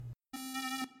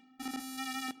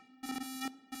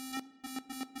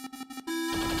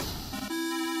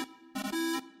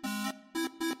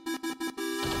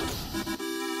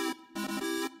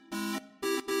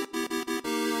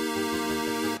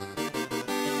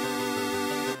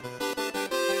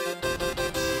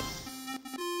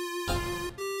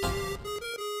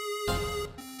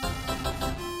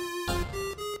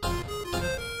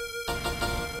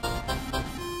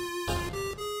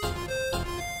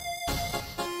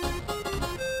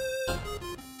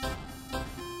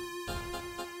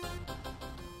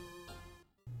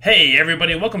Hey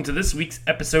everybody, welcome to this week's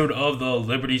episode of the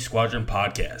Liberty Squadron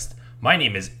podcast. My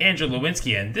name is Andrew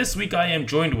Lewinsky, and this week I am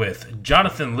joined with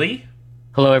Jonathan Lee.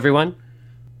 Hello everyone.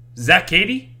 Zach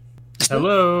Cady.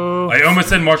 Hello. I almost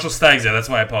said Marshall Staggs there, that's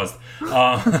why I paused.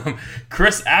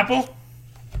 Chris Apple.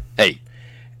 Hey.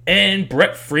 And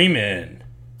Brett Freeman.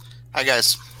 Hi,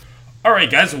 guys. Alright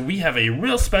guys, we have a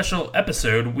real special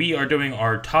episode. We are doing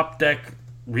our Top Deck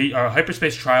our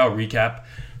Hyperspace Trial recap.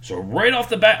 So right off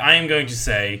the bat, I am going to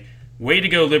say, way to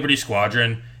go Liberty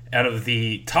Squadron. Out of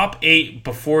the top 8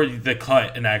 before the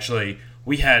cut, and actually,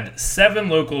 we had 7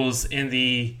 locals in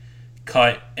the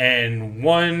cut, and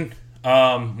one,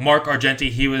 Mark Argenti,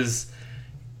 he was,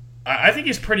 I think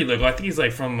he's pretty local. I think he's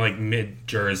like from like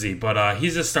mid-Jersey, but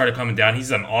he's just started coming down. He's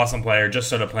an awesome player, just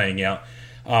started playing out.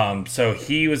 So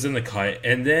he was in the cut,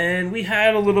 and then we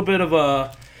had a little bit of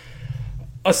a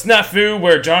snafu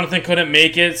where Jonathan couldn't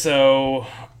make it, so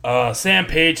Sam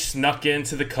Page snuck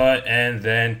into the cut and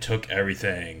then took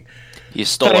everything. He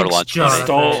stole our lunch money. He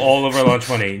stole all of our lunch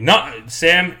money. Not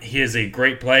Sam. He is a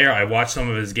great player. I watched some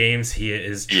of his games. He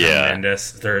is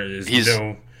tremendous. There is he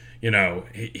deserves.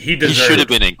 He should have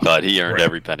been in cut. He earned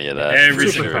every penny of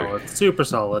that. Super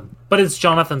solid. But it's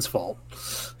Jonathan's fault.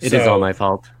 It is all my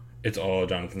fault. It's all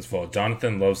Jonathan's fault.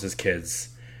 Jonathan loves his kids,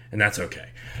 and that's okay.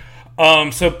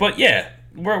 But yeah.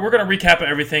 We're gonna recap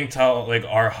everything, tell like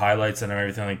our highlights and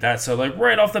everything like that. So like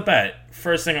right off the bat,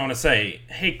 first thing I want to say,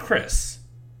 hey Chris,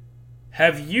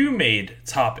 have you made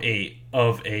top 8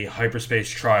 of a hyperspace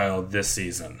trial this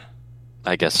season?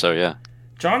 I guess so, yeah.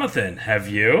 Jonathan, have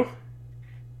you?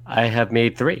 I have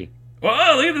made 3.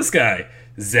 Oh, look at this guy,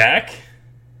 Zach.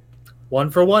 1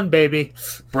 for 1, baby.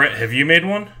 Brett, have you made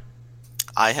one?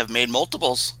 I have made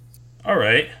multiples. All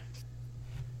right.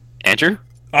 Andrew?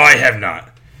 I have not.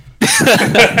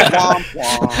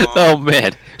 Oh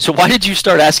man! So why did you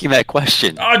start asking that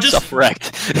question? Just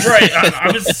self-wrecked. Right.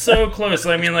 I was so close.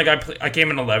 I mean, like I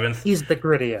came in 11th. He's the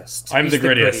grittiest. I'm the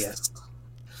grittiest.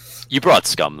 You brought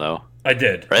scum though. I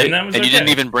did, right? And that was you didn't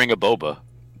even bring a boba.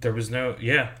 There was no.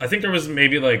 Yeah, I think there was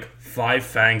maybe like 5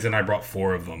 fangs, and I brought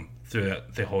 4 of them through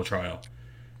the whole trial.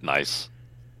 Nice.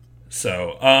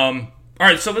 So, all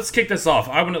right, so let's kick this off.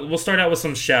 We'll start out with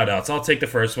some shout-outs. I'll take the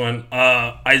first one.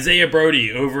 Isaiah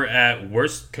Brody over at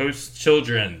Worst Coast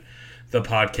Children, the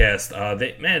podcast.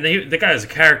 The guy is a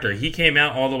character. He came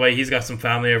out all the way. He's got some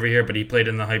family over here, but he played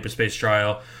in the Hyperspace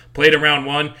Trial. Played in round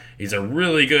 1. He's a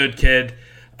really good kid.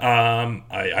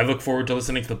 I look forward to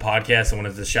listening to the podcast. I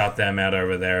wanted to shout them out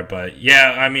over there. But,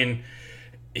 yeah, I mean,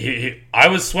 I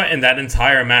was sweating that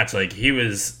entire match. Like, he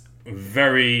was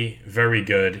very, very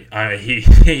good.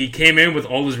 He came in with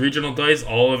all his regional dice,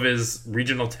 all of his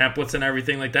regional templates and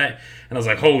everything like that, and I was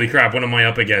like, holy crap, what am I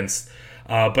up against?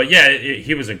 But yeah,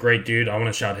 he was a great dude. I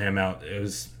want to shout him out. It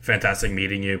was fantastic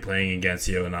meeting you, playing against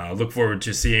you, and I look forward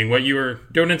to seeing what you were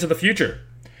doing into the future.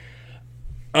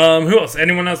 Who else?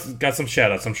 Anyone else got some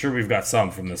shout outs? I'm sure we've got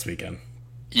some from this weekend.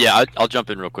 Yeah, I'll jump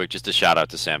in real quick. Just a shout out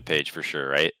to Sam Page for sure,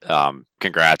 right?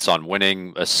 Congrats on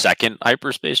winning a second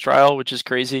hyperspace trial, which is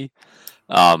crazy.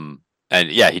 And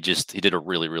yeah, he did a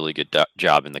really, really good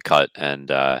job in the cut. And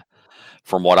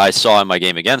from what I saw in my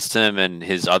game against him and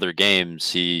his other games,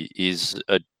 he's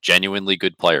a genuinely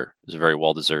good player. It was a very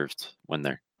well deserved win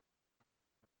there.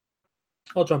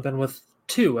 I'll jump in with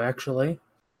 2 actually.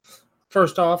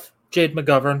 First off, Jade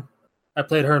McGovern. I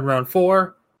played her in round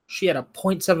 4. She had a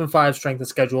 0.75 strength of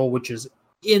schedule, which is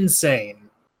insane.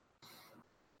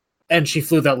 And she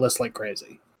flew that list like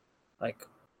crazy. Like,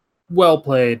 well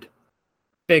played.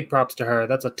 Big props to her.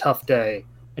 That's a tough day.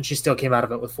 And she still came out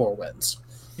of it with 4 wins.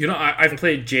 You know, I've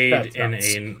played Jade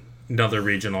in another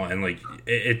regional, and like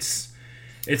it's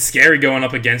scary going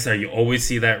up against her. You always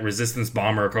see that resistance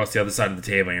bomber across the other side of the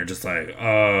table, and you're just like,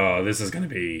 oh, this is going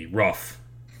to be rough.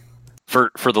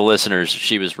 For the listeners,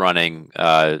 she was running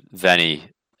Veni,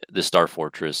 the Star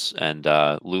Fortress, and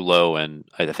Lulo, and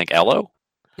I think Elo.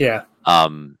 Yeah.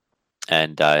 And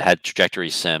had Trajectory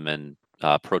Sim and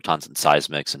Protons and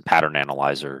Seismics and Pattern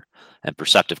Analyzer and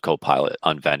Perceptive Copilot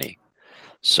on Veni.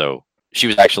 So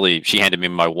she handed me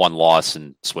my 1 loss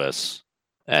in Swiss,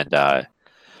 and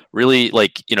really,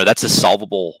 like, that's a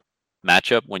solvable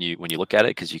matchup when you look at it,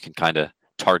 because you can kind of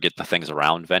target the things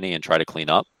around Veni and try to clean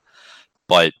up.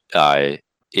 But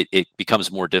it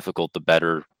becomes more difficult the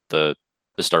better the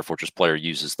Star Fortress player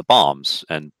uses the bombs,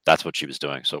 and that's what she was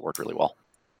doing, so it worked really well.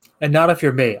 And not if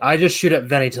you're me. I just shoot at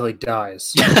Veni till he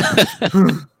dies.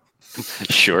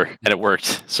 Sure, and it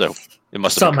worked, so it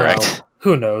must have been correct.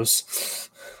 Who knows?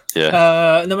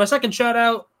 Yeah. And then my second shout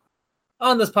out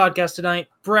on this podcast tonight,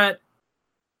 Brett,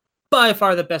 by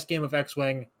far the best game of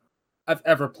X-Wing I've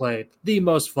ever played. The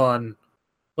most fun.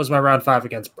 was my round 5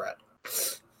 against Brett.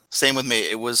 Same with me.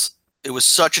 It was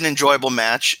such an enjoyable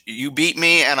match. You beat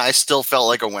me, and I still felt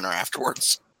like a winner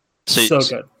afterwards. So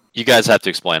good. You guys have to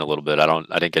explain a little bit. I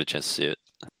didn't get a chance to see it.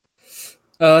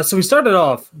 So we started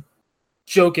off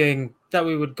joking that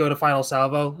we would go to Final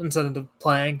Salvo instead of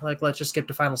playing. Like, let's just skip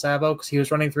to Final Salvo because he was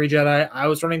running 3 Jedi. I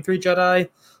was running 3 Jedi.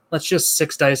 Let's just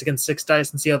 6 dice against 6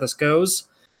 dice and see how this goes.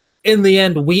 In the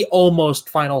end, we almost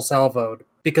Final Salvoed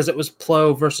because it was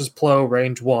Plo versus Plo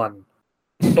range 1.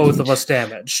 Both of us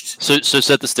damaged. So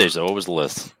set the stage, though. What was the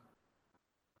list?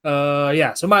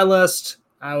 So my list,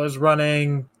 I was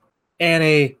running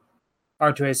Annie,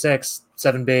 R2A6,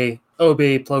 7B, OB,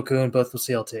 Plo Koon, both with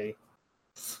CLT.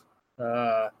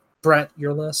 Brett,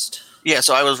 your list? Yeah,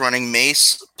 so I was running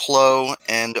Mace, Plo,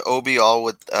 and OB all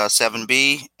with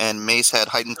 7B, and Mace had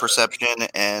Heightened Perception,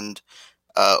 and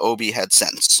OB had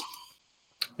Sense.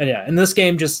 And yeah, in this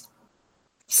game, just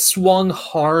swung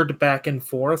hard back and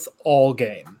forth all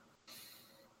game.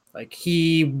 Like,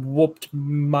 he whooped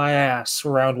my ass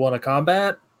round 1 of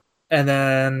combat, and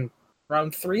then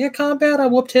round 3 of combat, I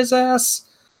whooped his ass.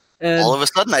 And all of a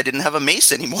sudden, I didn't have a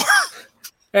Mace anymore.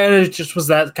 And it just was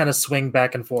that kind of swing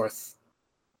back and forth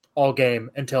all game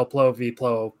until Plo v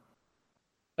Plo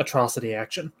atrocity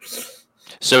action.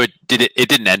 So it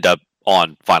didn't end up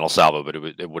on Final Salvo, but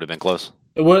it would have been close.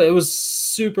 It was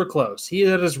super close. He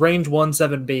had his range 1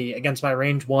 7B against my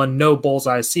range 1 no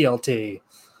bullseye CLT.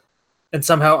 And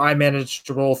somehow I managed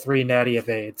to roll 3 natty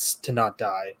evades to not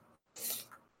die.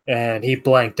 And he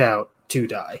blanked out 2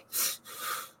 die.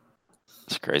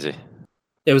 It's crazy.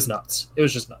 It was nuts. It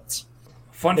was just nuts.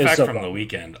 Fun fact from the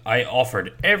weekend, I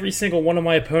offered every single one of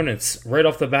my opponents right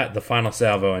off the bat the Final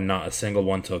Salvo, and not a single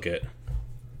one took it.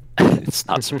 It's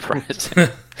not surprising.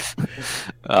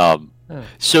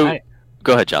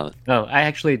 Go ahead, Jonathan. Oh, I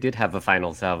actually did have a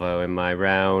Final Salvo in my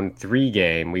round 3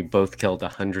 game. We both killed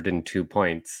 102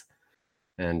 points.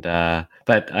 And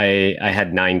but I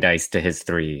had 9 dice to his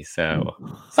 3, so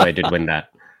I did win that.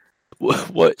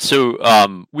 What?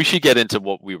 So we should get into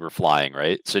what we were flying,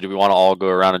 right? So do we want to all go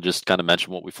around and just kind of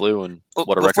mention what we flew and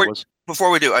what our record was? Before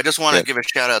we do, I just want to give a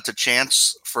shout out to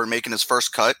Chance for making his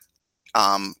first cut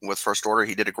with First Order.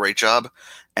 He did a great job.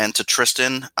 And to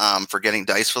Tristan for getting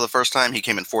dice for the first time. He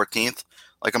came in 14th.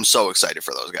 Like, I'm so excited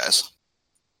for those guys.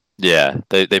 Yeah,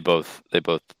 they both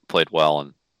played well,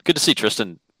 and good to see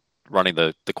Tristan running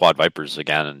the Quad Vipers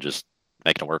again and just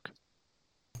making it work.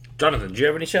 Jonathan, do you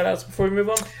have any shout outs before we move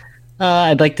on?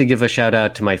 I'd like to give a shout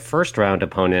out to my first round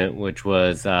opponent, which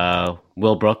was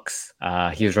Will Brooks.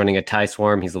 He was running a TIE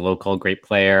Swarm. He's a local great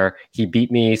player. He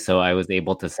beat me, so I was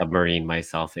able to submarine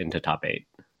myself into top 8.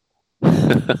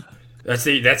 That's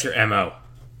your MO.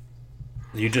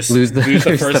 You just lose the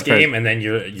first game, and then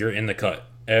you're in the cut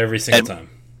every single time.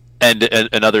 And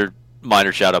another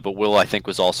minor shout out, but Will, I think,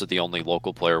 was also the only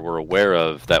local player we're aware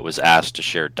of that was asked to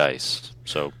share dice.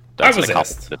 So that's I was an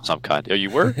asked accomplishment of some kind. Oh, you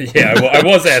were? Yeah, I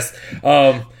was asked.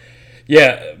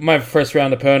 Yeah, my first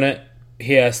round opponent,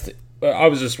 he asked.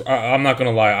 I'm not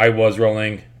gonna lie, I was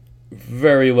rolling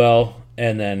very well,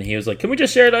 and then he was like, "Can we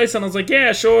just share dice?" And I was like,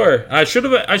 "Yeah, sure." I should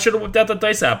have whipped out the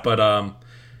dice app, but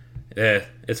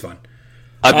it's fine.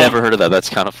 I've never heard of that. That's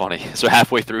kind of funny. So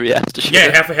halfway through, he asked to share.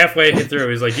 Yeah, halfway through,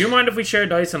 he's like, "Do you mind if we share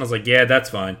dice?" And I was like, "Yeah,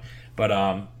 that's fine."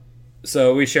 But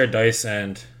so we shared dice,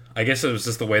 and I guess it was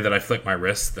just the way that I flicked my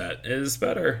wrist that is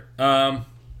better.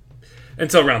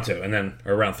 Until round 2, and then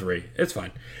or round 3, it's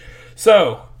fine.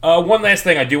 So one last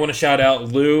thing, I do want to shout out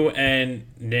Lou and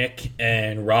Nick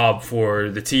and Rob for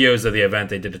the TOs of the event.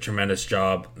 They did a tremendous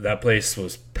job. That place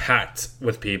was packed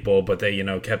with people, but they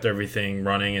kept everything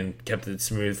running and kept it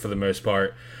smooth for the most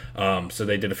part. So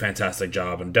they did a fantastic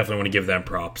job, and definitely want to give them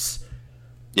props.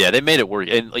 Yeah, they made it work,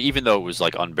 and even though it was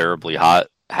like unbearably hot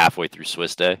halfway through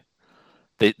Swiss Day,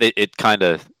 they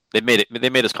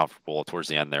made us comfortable towards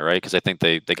the end there, right? Because I think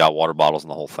they got water bottles and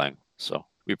the whole thing, so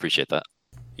we appreciate that.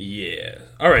 Yeah.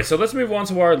 All right, so let's move on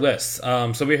to our lists.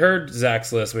 So we heard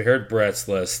Zach's list, we heard Brett's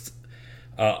list.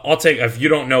 I'll take, if you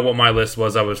don't know what my list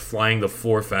was, I was flying the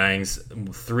 4 Fangs,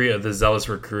 3 of the Zealous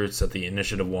Recruits at the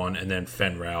Initiative 1, and then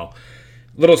Fen Rao.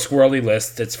 Little squirrely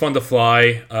list. It's fun to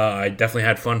fly. I definitely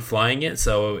had fun flying it,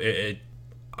 so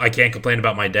I can't complain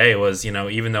about my day. It was,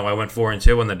 even though I went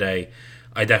 4-2 on the day,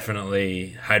 I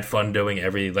definitely had fun doing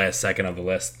every last second of the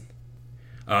list.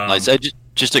 Nice.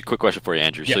 Just a quick question for you,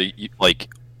 Andrew. Yeah. So,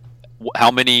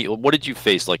 what did you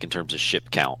face, like, in terms of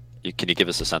ship count? Can you give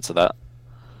us a sense of that?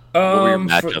 What were your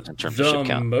matchups in terms of ship count?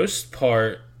 For the most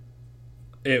part,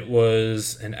 it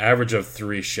was an average of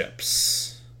 3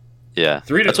 ships. Yeah.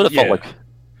 That's what it felt like.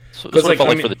 That's what it felt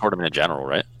like for the tournament in general,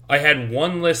 right? I had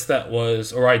one list that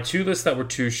was, or I had 2 lists that were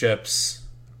 2 ships,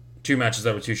 2 matches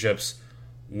that were 2 ships,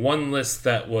 1 list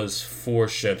that was 4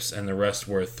 ships, and the rest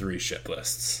were 3 ship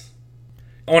lists.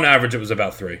 On average, it was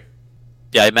about 3.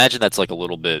 Yeah, I imagine that's like a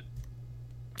little bit.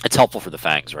 It's helpful for the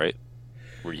fangs, right?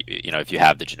 Where if you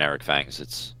have the generic fangs,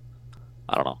 it's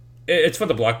I don't know. It's for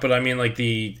the block, but I mean, like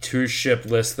the 2 ship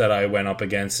list that I went up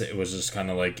against, it was just kind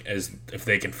of like, as if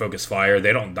they can focus fire,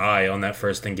 they don't die on that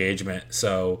first engagement,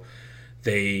 so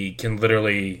they can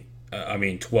literally,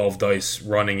 12 dice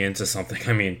running into something.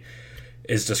 I mean,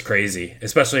 is just crazy,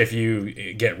 especially if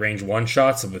you get range 1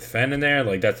 shots with Fen in there.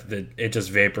 Like it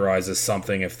just vaporizes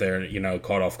something if they're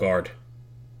caught off guard.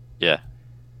 Yeah,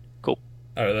 cool.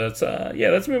 All right,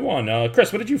 let's move on.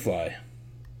 Chris, what did you fly?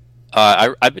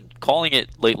 I've been calling it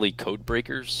lately Code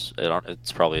Breakers.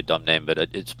 It's probably a dumb name, but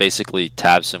it's basically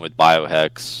Tabson with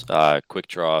Biohex, Quick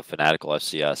Draw, Fanatical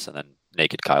FCS, and then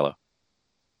Naked Kylo.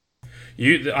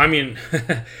 It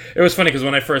was funny because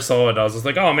when I first saw it, I was just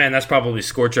like, oh man, that's probably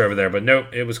Scorcher over there. But nope,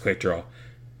 it was Quick Draw.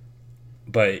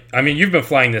 But, I mean, you've been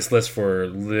flying this list for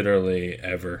literally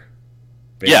ever.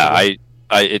 Basically. Yeah,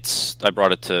 I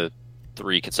brought it to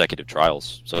 3 consecutive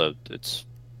trials, so it's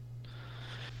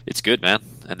good, man.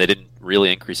 And they didn't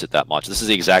really increase it that much. This is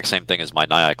the exact same thing as my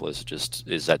Nyack list, just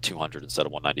is at 200 instead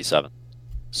of 197.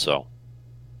 So,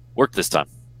 worked this time.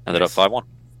 Ended up 5-1.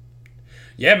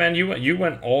 Yeah, man, you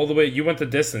went all the way. You went the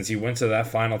distance. You went to that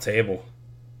final table.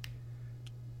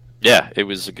 Yeah, it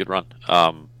was a good run.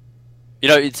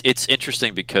 It's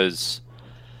interesting because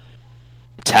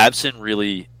Tabson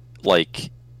really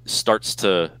starts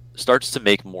to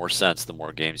make more sense the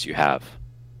more games you have,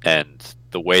 and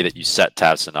the way that you set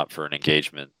Tabson up for an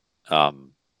engagement. I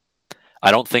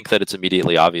don't think that it's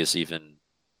immediately obvious even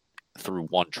through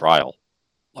 1 trial.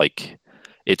 Like,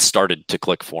 it started to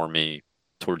click for me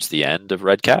towards the end of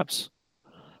Red Caps,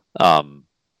 and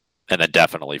then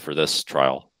definitely for this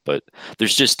trial. But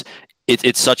there's just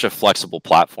it's such a flexible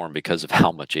platform because of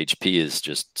how much HP is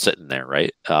just sitting there,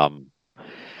 right?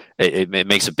 It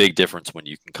makes a big difference when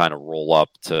you can kind of roll up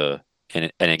to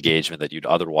an engagement that you'd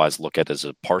otherwise look at as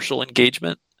a partial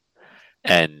engagement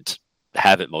and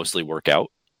have it mostly work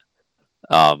out.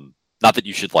 Not that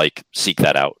you should seek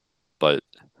that out, but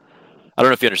I don't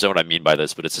know if you understand what I mean by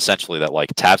this, but it's essentially that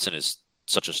Tabson is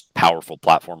such a powerful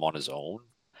platform on his own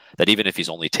that even if he's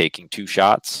only taking 2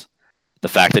 shots, the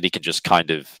fact that he can just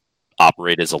kind of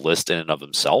operate as a list in and of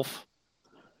himself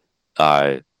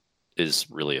is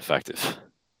really effective.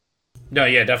 No,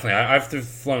 yeah, definitely. I've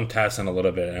flown Tabson a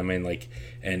little bit. I mean,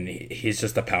 and he's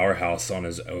just a powerhouse on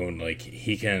his own.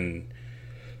 He can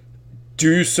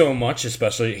do so much,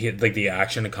 especially the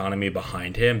action economy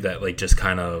behind him that just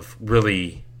kind of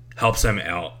really helps him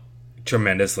out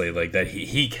tremendously. That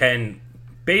he can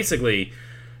basically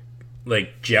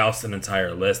joust an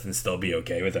entire list and still be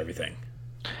okay with everything.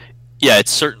 Yeah,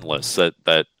 it's certain lists that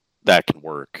can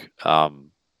work.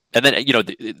 And then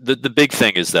the big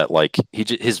thing is that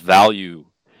his value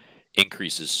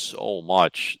increases so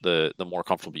much the more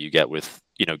comfortable you get with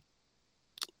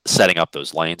setting up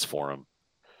those lanes for him.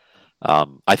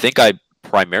 I think I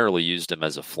primarily used him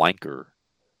as a flanker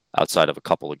outside of a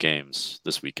couple of games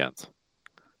this weekend,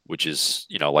 which is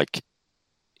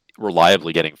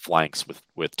reliably getting flanks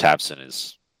with Tabson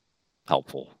is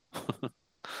helpful.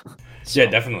 Yeah,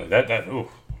 definitely. That ooh.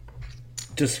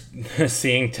 Just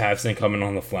seeing Tabson coming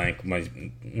on the flank,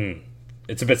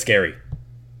 it's a bit scary.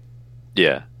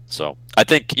 Yeah, so I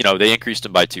think they increased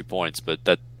him by 2 points, but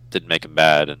that didn't make him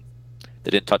bad, and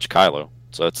they didn't touch Kylo,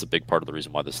 so that's a big part of the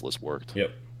reason why this list worked.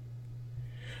 Yep.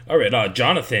 All right,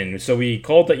 Jonathan. So we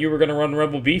called that you were going to run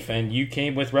Rebel Beef, and you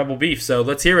came with Rebel Beef. So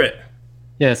let's hear it.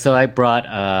 Yeah, so I brought,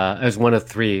 as one of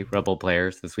 3 Rebel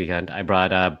players this weekend, I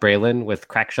brought Braylon with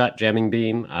Crackshot, Jamming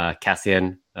Beam,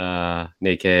 Cassian,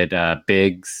 Naked,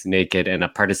 Biggs, Naked, and a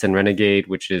Partisan Renegade,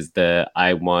 which is the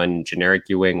I-1 generic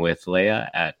U-Wing with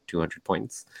Leia at 200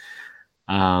 points.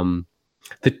 The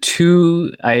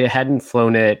 2, I hadn't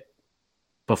flown it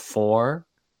before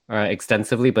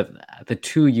extensively, but the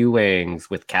 2 U-Wings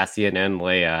with Cassian and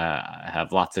Leia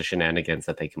have lots of shenanigans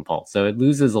that they can pull. So it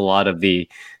loses a lot of the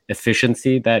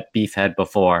efficiency that Beef had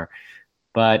before.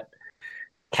 But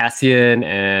Cassian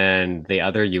and the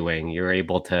other U-Wing, you're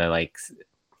able to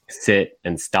sit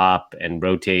and stop and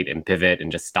rotate and pivot and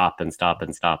just stop and stop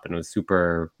and stop. And it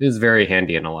was very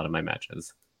handy in a lot of my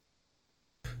matches.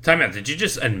 Time out. Did you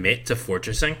just admit to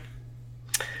fortressing?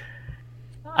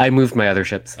 I moved my other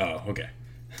ships. Oh, okay.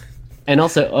 And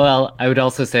also, I would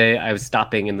also say I was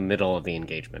stopping in the middle of the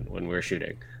engagement when we were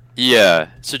shooting. Yeah.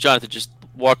 So, Jonathan, just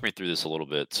walk me through this a little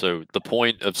bit. So, the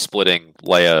point of splitting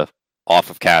Leia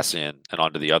off of Cassian and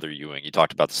onto the other U-Wing, you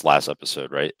talked about this last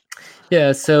episode, right?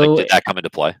 Yeah, so... did that come into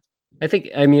play? I think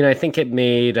it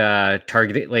made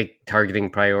targeting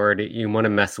priority. You want to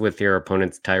mess with your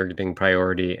opponent's targeting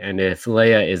priority, and if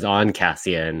Leia is on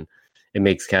Cassian, it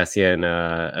makes Cassian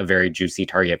a very juicy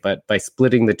target. But by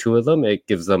splitting the two of them, it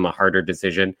gives them a harder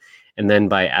decision. And then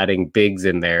by adding Biggs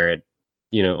in there, it,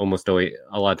 almost always,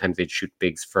 a lot of times they'd shoot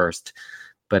Biggs first,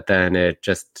 but then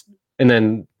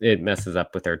then it messes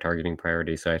up with their targeting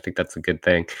priority. So I think that's a good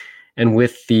thing. And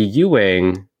with the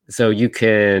U-Wing, so you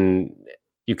can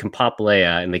pop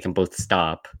Leia and they can both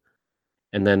stop.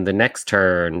 And then the next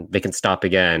turn, they can stop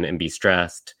again and be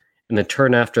stressed. And the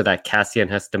turn after that, Cassian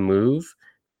has to move,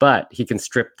 but he can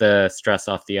strip the stress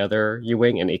off the other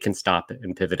U-Wing and it can stop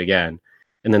and pivot again.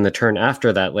 And then the turn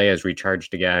after that, Leia is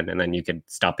recharged again, and then you can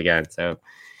stop again. So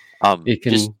it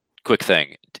can... Just quick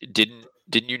thing. Didn't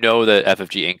you know that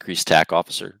FFG increased TAC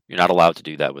officer? You're not allowed to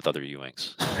do that with other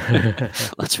U-Wings.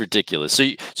 That's ridiculous.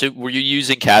 So were you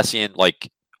using Cassian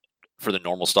for the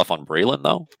normal stuff on Braylon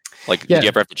though? Did you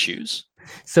ever have to choose?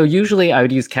 So usually I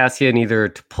would use Cassian either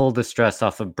to pull the stress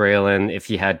off of Braylon if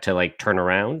he had to turn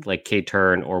around, like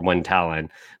K-turn or one Talon.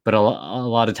 But a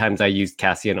lot of times I used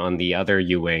Cassian on the other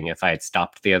U-Wing if I had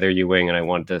stopped the other U-Wing and I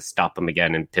wanted to stop him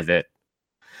again and pivot.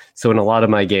 So in a lot of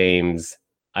my games,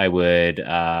 I would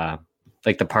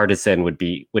the partisan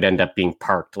would end up being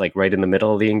parked right in the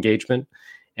middle of the engagement,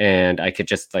 and I could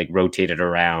just rotate it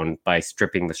around by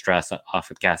stripping the stress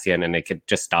off of Cassian, and it could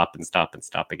just stop and stop and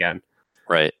stop again.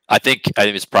 Right. I think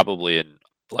it's probably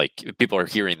if people are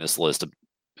hearing this list.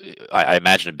 I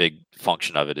imagine a big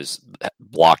function of it is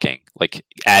blocking,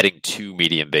 adding 2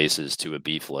 medium bases to a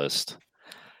beef list.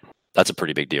 That's a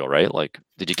pretty big deal, right?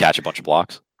 Did you catch a bunch of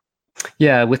blocks?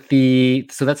 Yeah,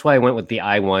 so that's why I went with the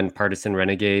I-1 Partisan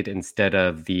Renegade instead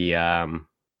of the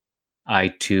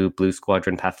I-2 Blue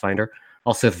Squadron Pathfinder.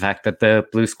 Also, the fact that the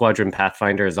Blue Squadron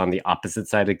Pathfinder is on the opposite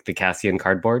side of the Cassian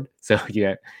cardboard. So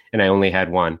yeah, and I only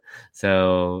had one,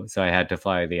 so I had to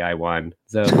fly the I-1.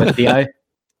 So, but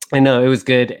I know it was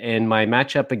good. And my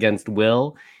matchup against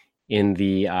Will in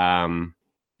the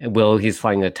Will, he's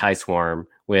flying a TIE Swarm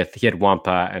he had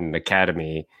Wampa and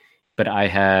Academy, but I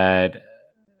had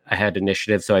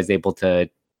initiative, so I was able to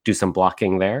do some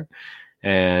blocking there.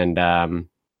 And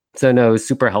so no, it was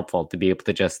super helpful to be able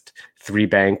to just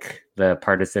 3-bank the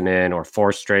partisan in or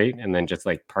 4 straight and then just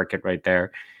park it right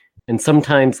there. And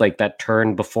sometimes that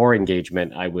turn before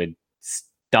engagement, I would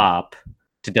stop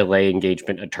to delay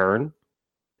engagement a turn.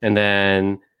 And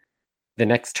then the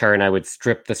next turn, I would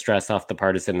strip the stress off the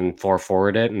partisan and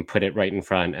forward it and put it right in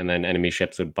front, and then enemy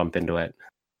ships would bump into it.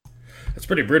 It's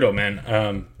pretty brutal,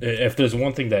 man. If there's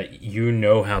one thing that you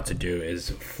know how to do is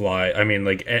fly. I mean,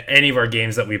 any of our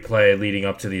games that we play leading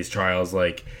up to these trials,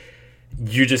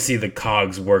 you just see the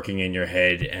cogs working in your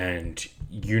head, and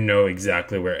you know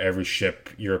exactly where every ship,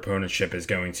 your opponent's ship, is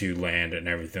going to land and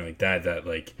everything like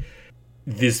that.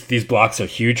 These blocks are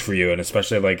huge for you, and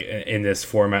especially in this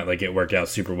format, it worked out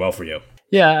super well for you.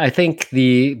 Yeah, I think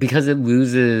because it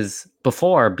loses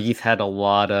before, Beef had a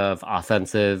lot of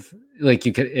offensive,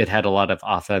 it had a lot of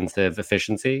offensive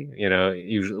efficiency,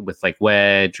 usually with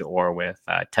Wedge or with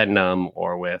Tendum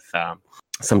or with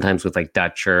sometimes with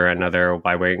Dutch or another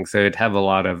Y-Wing. So it'd have a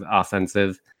lot of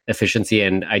offensive efficiency,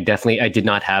 and I did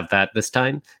not have that this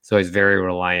time. So I was very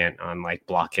reliant on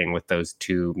blocking with those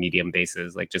 2 medium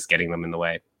bases, just getting them in the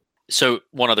way. So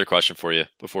one other question for you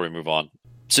before we move on.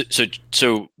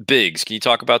 So Biggs, can you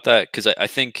talk about that? Because I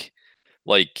think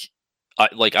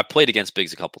I played against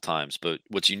Biggs a couple times, but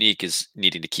what's unique is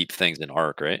needing to keep things in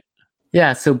arc, right?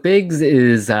 Yeah. So Biggs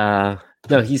is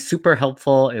he's super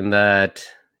helpful in that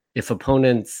if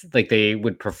opponents they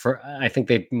would prefer, I think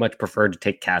they'd much prefer to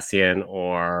take Cassian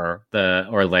or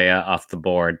Leia off the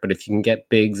board. But if you can get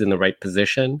Biggs in the right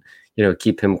position,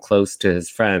 keep him close to his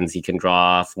friends, he can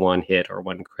draw off 1 hit or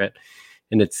 1 crit.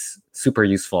 And it's super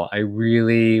useful. I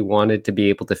really wanted to be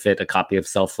able to fit a copy of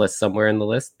Selfless somewhere in the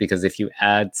list, because if you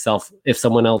add if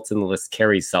someone else in the list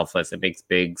carries Selfless, it makes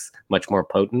Biggs much more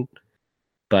potent.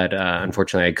 But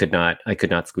unfortunately, I could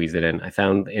not squeeze it in. I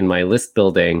found in my list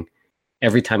building,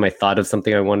 every time I thought of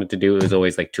something I wanted to do, it was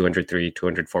always 203,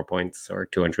 204 points or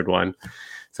 201.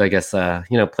 So I guess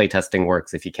playtesting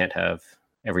works if you can't have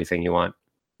everything you want.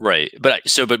 Right. But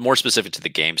more specific to the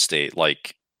game state,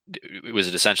 was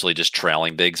it essentially just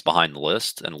trailing Biggs behind the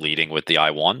list and leading with the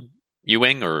I-1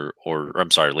 U-Wing, or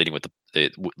I'm sorry, leading with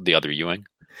the other U-Wing?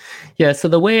 Yeah, so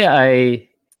the way I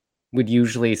would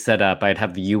usually set up, I'd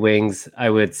have the U-Wings. I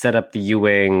would set up the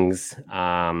U-Wings,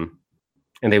 and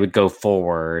they would go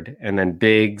forward, and then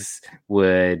Biggs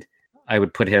I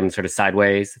would put him sort of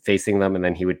sideways facing them, and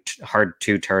then he would hard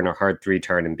 2-turn or hard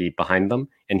 3-turn and be behind them,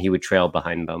 and he would trail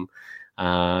behind them.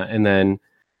 And then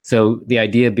So the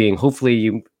idea being, hopefully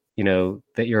you know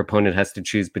that your opponent has to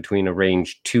choose between a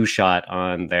range 2 shot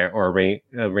on there, or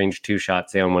a range 2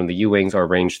 shot, say on one of the U-wings, or a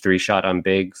range 3 shot on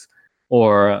Biggs,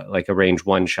 or like a range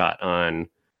 1 shot on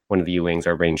one of the U-wings,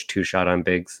 or range 2 shot on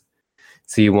Biggs.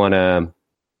 So you want to,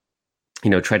 you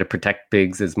know, try to protect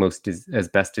Biggs as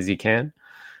best as you can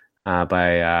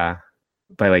by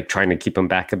like trying to keep him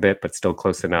back a bit, but still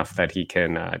close enough that he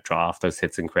can draw off those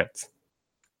hits and crits.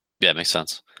 Yeah, makes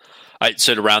sense. All right,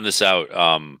 so to round this out,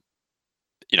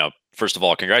 you know, first of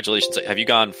all, congratulations. Have you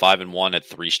gone 5-1 at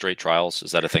 3 straight trials?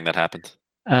 Is that a thing that happened?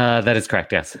 That is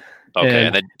correct, yes. Okay,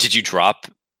 and then did you drop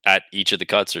at each of the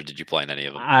cuts, or did you play in any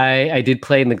of them? I did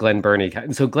play in the Glen Burnie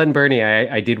cut. So Glen Burnie,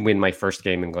 I did win my first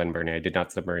game in Glen Burnie. I did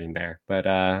not submarine there, but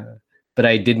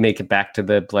I did make it back to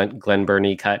the Glen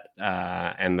Burnie cut,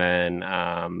 and then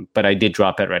but I did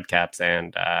drop at Red Caps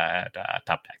and at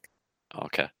Top Deck.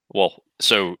 Okay, well,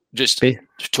 so just to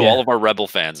all of our Rebel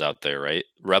fans out there, right?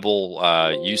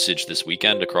 Rebel usage this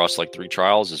weekend across like 3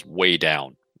 trials is way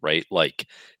down, right? Like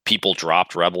people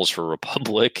dropped Rebels for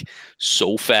Republic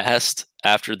so fast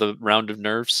after the round of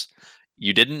nerfs.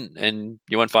 You didn't, and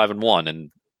you went 5-1,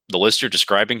 and the list you're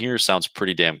describing here sounds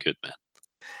pretty damn good, man.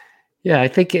 Yeah, I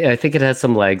think it has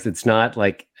some legs. It's not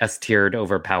like S-tiered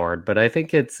overpowered, but I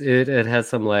think it has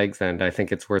some legs, and I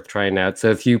think it's worth trying out. So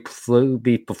if you flew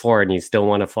Beat before and you still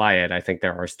want to fly it, I think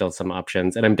there are still some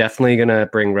options. And I'm definitely going to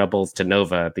bring Rebels to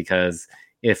Nova, because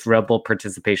if Rebel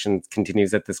participation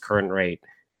continues at this current rate,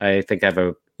 I think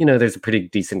there's a pretty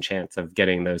decent chance of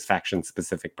getting those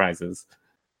faction-specific prizes.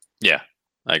 Yeah,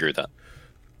 I agree with that.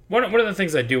 One of the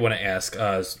things I do want to ask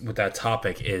with that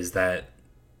topic is that,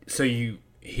 so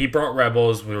he brought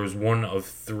Rebels. There was one of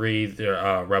 3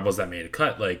 Rebels that made a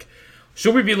cut. Like,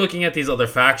 should we be looking at these other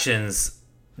factions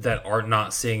that are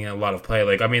not seeing a lot of play?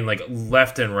 Like, I mean, like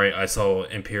left and right, I saw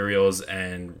Imperials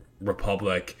and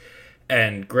Republic,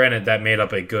 and granted that made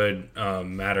up a good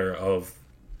matter of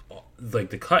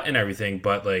like the cut and everything.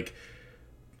 But like,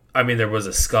 I mean, there was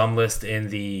a scum list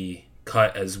in the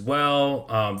cut as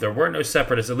well. There were no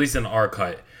separatists, at least in our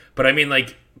cut. But I mean,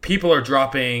 like, people are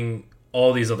dropping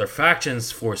all these other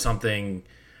factions for something,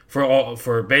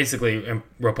 for basically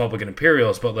Republican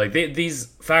Imperials, but like these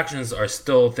factions are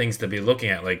still things to be looking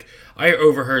at. Like, I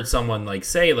overheard someone like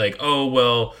say like, oh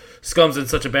well, Scum's in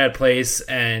such a bad place,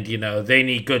 and you know they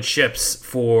need good ships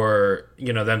for,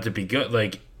 you know, them to be good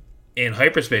like in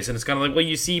hyperspace. And it's kind of like, well,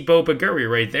 you see Boba Gurry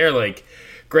right there. Like,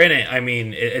 granted, I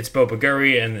mean it's Boba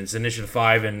Gurry and it's Initiative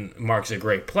 5 and Mark's a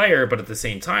great player, but at the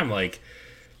same time, like,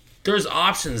 there's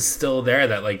options still there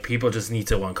that like people just need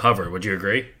to uncover. Would you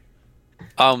agree?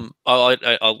 I'll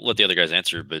let the other guys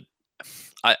answer, but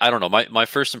I don't know. My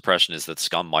first impression is that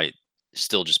Scum might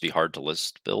still just be hard to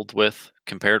list build with,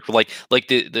 compared to like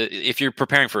the if you're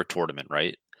preparing for a tournament,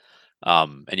 right?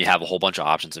 And you have a whole bunch of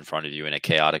options in front of you in a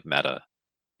chaotic meta,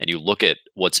 and you look at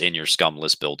what's in your Scum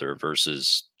list builder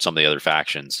versus some of the other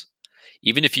factions.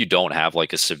 Even if you don't have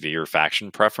like a severe faction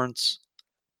preference,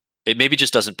 it maybe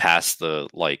just doesn't pass the,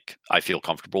 like, I feel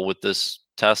comfortable with this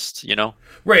test, you know?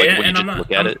 Right, like, and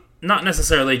I'm not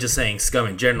necessarily just saying Scum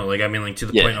in general. Like, I mean, like, to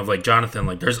the point of, like, Jonathan,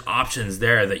 like, there's options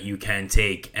there that you can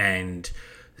take and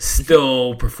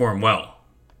still perform well.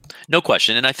 No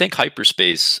question. And I think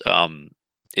hyperspace,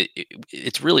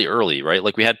 it's really early, right?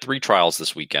 Like, we had 3 trials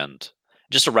this weekend.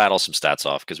 Just to rattle some stats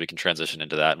off, because we can transition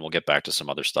into that, and we'll get back to some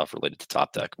other stuff related to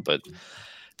Top Deck. But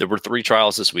there were 3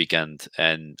 trials this weekend,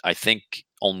 and I think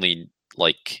only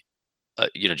like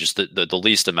just the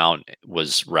least amount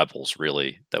was Rebels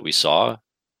really that we saw,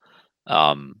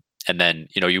 and then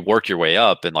you work your way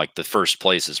up, and like the first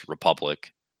place is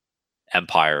Republic,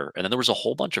 Empire, and then there was a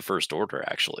whole bunch of First Order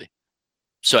actually.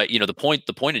 So the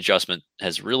point adjustment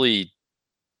has really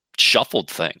shuffled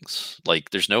things.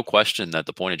 Like, there's no question that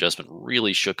the point adjustment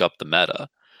really shook up the meta,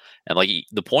 and like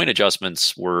the point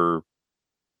adjustments were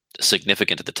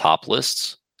significant at the top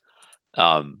lists.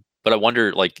 But I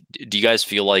wonder, like, do you guys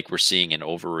feel like we're seeing an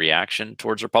overreaction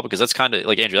towards Republic? Because that's kind of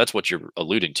like, Andrew, that's what you're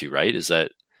alluding to, right? Is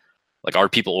that, like, are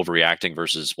people overreacting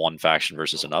versus one faction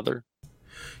versus another?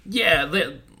 Yeah,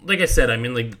 like I said, I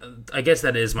mean, like, I guess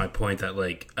that is my point, that,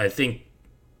 like, I think,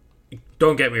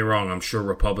 don't get me wrong, I'm sure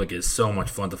Republic is so much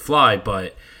fun to fly,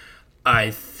 but I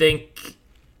think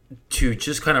to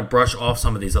just kind of brush off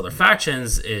some of these other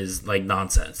factions is, like,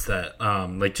 nonsense. That,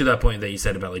 like, to that point that you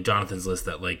said about, like, Jonathan's list,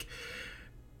 that, like,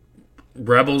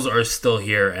 Rebels are still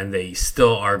here and they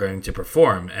still are going to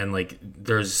perform, and like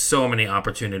there's so many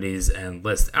opportunities and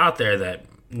lists out there that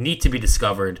need to be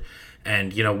discovered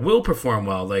and will perform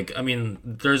well. Like, I mean,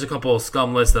 there's a couple of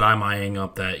Scum lists that I'm eyeing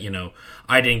up that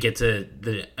I didn't get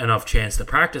enough chance to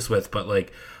practice with, but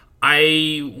like I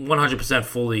 100%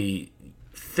 fully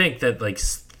think that like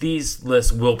these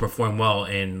lists will perform well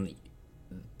in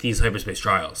these hyperspace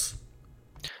trials.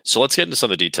 So let's get into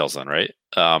some of the details then, right?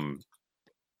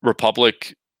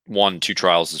 Republic won 2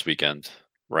 trials this weekend,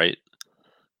 right?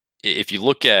 If you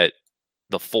look at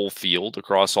the full field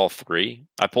across all 3,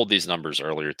 I pulled these numbers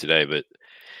earlier today, but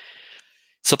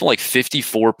something like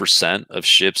 54% of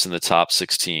ships in the top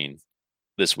 16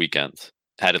 this weekend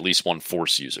had at least one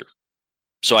Force user.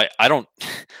 So I don't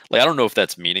I don't know if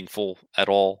that's meaningful at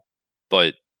all,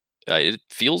 but it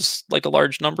feels like a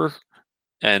large number,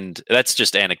 and that's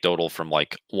just anecdotal from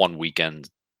like one weekend,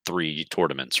 3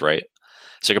 tournaments, right?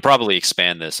 So I could probably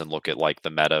expand this and look at like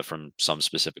the meta from some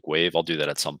specific wave. I'll do that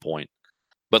at some point.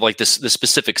 But like the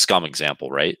specific Scum example,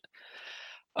 right?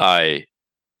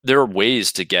 There are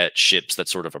ways to get ships that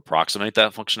sort of approximate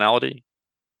that functionality.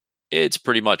 It's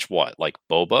pretty much what, like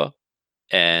Boba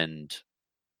and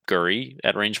Guri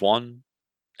at range 1,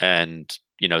 and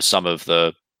some of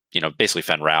the basically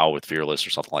Fen Rao with Fearless or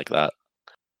something like that.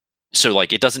 So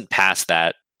like it doesn't pass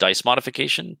that dice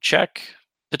modification check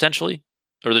potentially,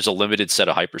 or there's a limited set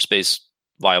of hyperspace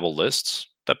viable lists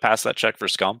that pass that check for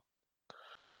Scum.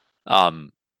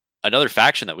 Another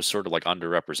faction that was sort of like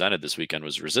underrepresented this weekend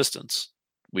was Resistance.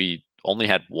 We only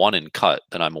had 1 in cut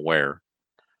that I'm aware.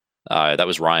 That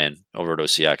was Ryan over at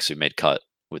OCX who made cut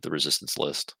with the Resistance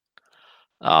list.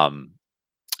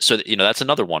 So that's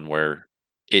another one where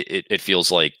it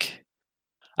feels like,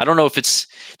 I don't know if there's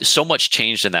so much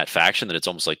changed in that faction that it's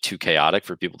almost like too chaotic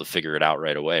for people to figure it out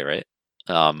right away, right?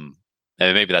 And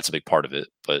maybe that's a big part of it,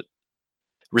 but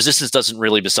Resistance doesn't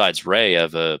really, besides Rey,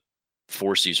 have a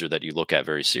Force user that you look at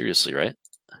very seriously, right?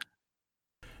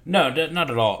 No, not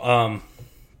at all.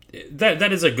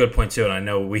 That is a good point too, and I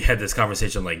know we had this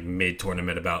conversation like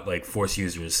mid-tournament about like Force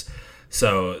users,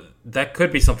 so that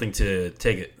could be something to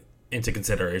take into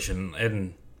consideration.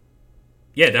 And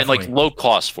yeah, definitely. And like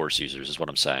low-cost Force users is what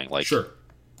I'm saying. Like, sure.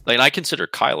 Like, I consider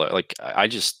Kylo. Like, I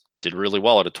just did really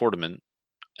well at a tournament,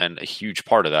 and a huge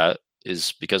part of that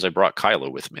is because I brought Kylo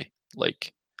with me.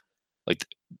 Like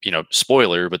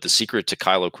spoiler, but the secret to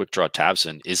Kylo Quick Draw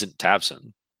Tabson isn't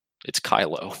Tabson, it's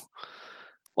Kylo.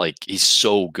 Like, he's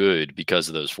so good because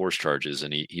of those Force charges,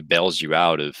 and he bails you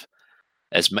out of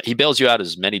as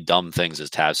many dumb things as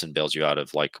Tabson bails you out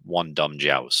of like one dumb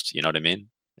joust. You know what I mean?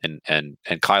 And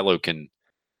Kylo can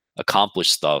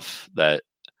accomplish stuff that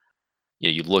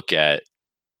you look at.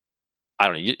 I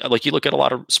don't know. You look at a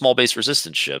lot of small base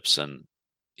Resistance ships, and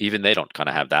even they don't kind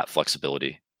of have that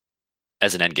flexibility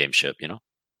as an endgame ship.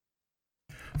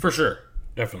 For sure,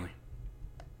 definitely.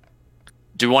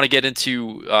 Do we want to get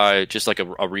into just like a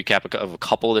recap of a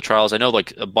couple of the trials? I know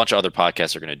like a bunch of other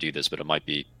podcasts are going to do this, but it might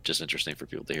be just interesting for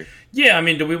people to hear. Yeah, I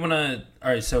mean, do we want to?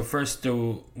 All right, so first,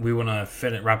 do we want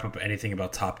to wrap up anything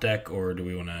about Top Deck, or do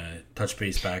we want to touch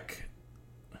base back?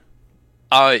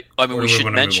 I mean, we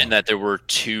should mention that there were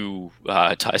 2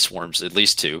 TIE Swarms, at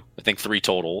least 2. I think 3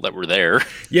 total that were there.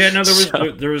 Yeah, no,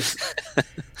 there was.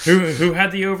 Who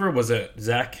had the over? Was it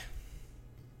Zach?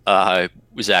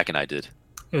 Zach and I did.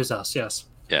 It was us, yes.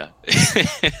 Yeah.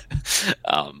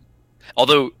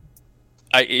 Although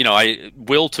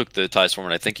Will took the TIE Swarm,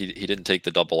 and I think he didn't take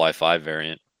the double I5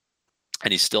 variant,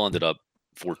 and he still ended up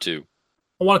 4-2.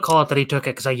 I want to call it that he took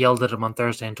it because I yelled at him on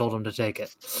Thursday and told him to take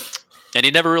it. And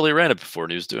he never really ran it before,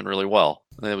 and he was doing really well.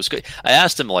 And it was good. I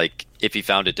asked him like if he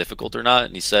found it difficult or not,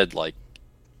 and he said like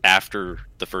after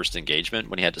the first engagement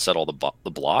when he had to set all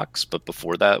the blocks, but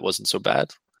before that it wasn't so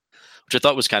bad, which I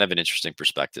thought was kind of an interesting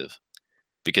perspective.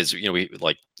 Because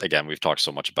we've talked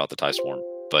so much about the TIE Swarm,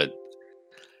 but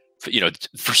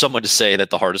for someone to say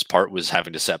that the hardest part was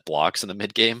having to set blocks in the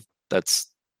mid game, it's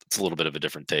a little bit of a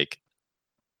different take.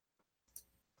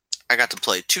 I got to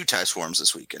play 2 TIE Swarms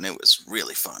this week, and it was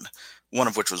really fun. One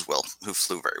of which was Will, who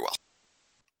flew very well.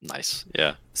 Nice,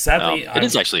 yeah. Sadly, it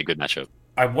is actually a good matchup.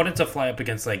 I wanted to fly up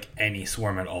against like any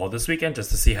Swarm at all this weekend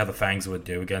just to see how the Fangs would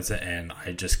do against it, and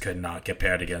I just could not get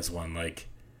paired against one. Like,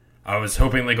 I was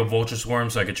hoping like a Vulture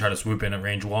Swarm so I could try to swoop in at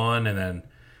range 1 and then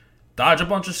dodge a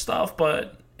bunch of stuff,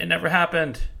 but it never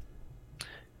happened.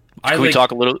 Can we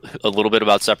talk a little bit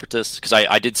about Separatists? Because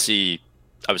I did see,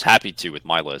 I was happy to with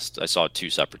my list. I saw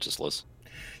 2 Separatist lists.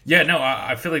 Yeah, no,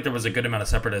 I feel like there was a good amount of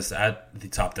Separatists at the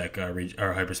Top Deck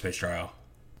or Hyperspace trial.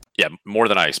 Yeah, more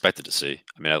than I expected to see.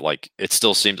 I mean, it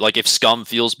still seems like if Scum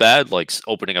feels bad, like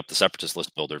opening up the Separatist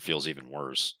list builder feels even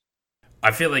worse. I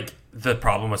feel like the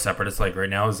problem with Separatists like right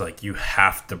now is like you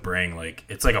have to bring like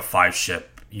it's like a 5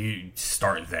 ship. You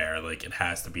start there, like it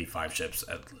has to be 5 ships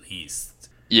at least.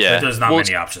 Yeah, but there's not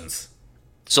many options.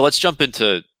 So let's jump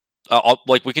into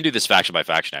like we can do this faction by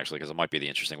faction actually, because it might be the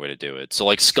interesting way to do it. So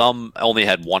like Scum only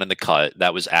had one in the cut.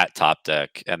 That was at top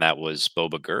deck, and that was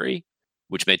Boba Guri,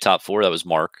 which made top 4. That was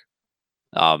Mark.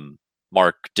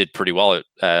 Mark did pretty well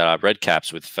at Red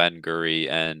Caps with Fen Guri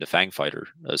and a Fang Fighter,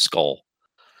 a Skull.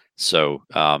 So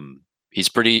he's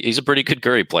a pretty good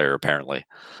Guri player apparently.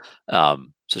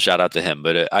 So shout out to him.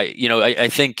 But I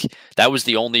think that was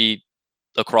the only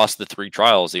across the 3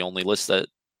 trials, the only list that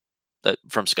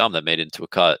from Scum that made it into a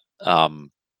cut.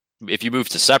 If you move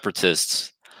to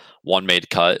Separatists, one made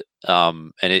cut,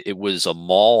 and it was a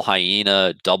Maul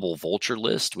Hyena double Vulture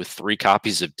list with 3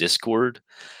 copies of Discord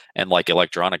and like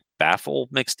Electronic Baffle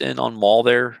mixed in on Maul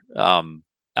there, out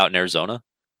in Arizona.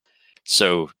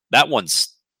 So that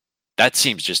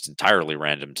seems just entirely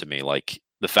random to me. Like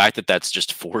the fact that that's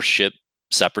just 4 ship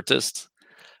Separatists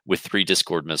with 3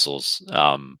 Discord missiles,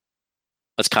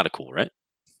 that's kind of cool, right?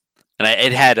 And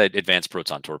it had an advanced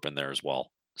proton torp in there as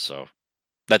well. So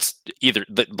that's either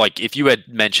like if you had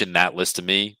mentioned that list to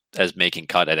me as making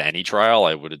cut at any trial,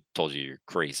 I would have told you you're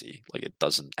crazy. Like it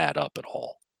doesn't add up at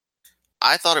all.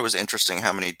 I thought it was interesting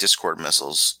how many Discord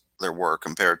missiles there were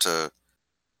compared to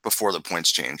before the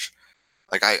points change.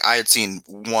 Like I had seen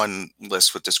one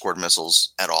list with Discord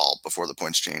missiles at all before the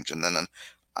points change, and then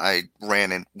I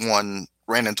ran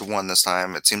into one this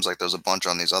time. It seems like there's a bunch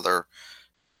on these other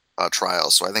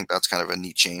trials, so I think that's kind of a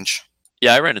neat change.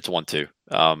 Yeah, I ran into one too.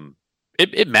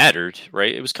 It mattered,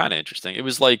 right? It was kind of interesting. It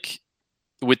was like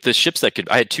with the ships I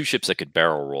had 2 ships that could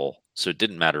barrel roll, so it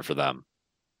didn't matter for them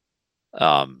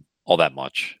all that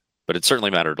much, but it certainly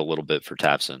mattered a little bit for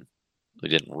Tapson. They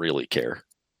didn't really care.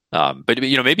 But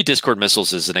maybe Discord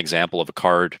missiles is an example of a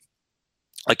card.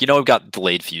 Like we've got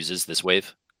delayed fuses this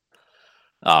wave.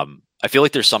 I feel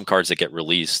like there's some cards that get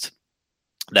released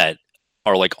that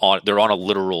are like they're on a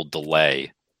literal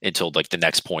delay until like the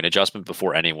next point adjustment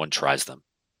before anyone tries them.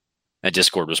 And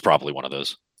Discord was probably one of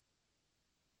those.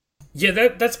 Yeah,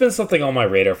 that's been something on my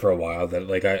radar for a while. That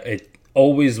like it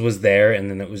always was there, and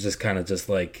then it was just kind of just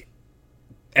like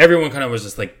everyone kind of was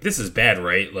just like, "This is bad,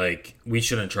 right? Like we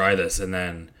shouldn't try this." And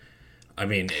then, I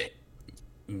mean,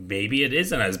 maybe it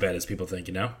isn't as bad as people think.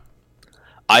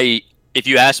 If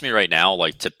you ask me right now,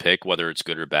 like to pick whether it's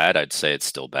good or bad, I'd say it's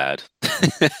still bad.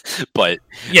 But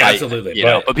yeah, absolutely.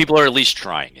 But people are at least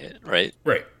trying it, right?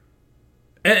 Right.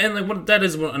 And like that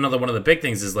is another one of the big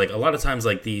things is like a lot of times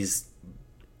like these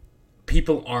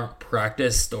people aren't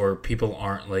practiced or people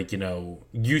aren't like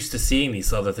used to seeing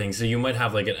these other things, so you might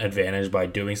have like an advantage by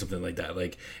doing something like that.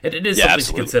 Like it is something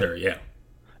absolutely to consider. Yeah.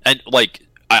 And like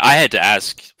I had to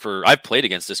ask I've played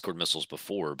against Discord missiles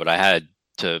before, but I had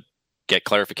to get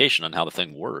clarification on how the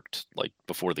thing worked like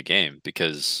before the game,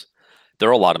 because there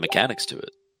are a lot of mechanics to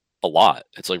it. A lot.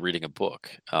 It's like reading a book.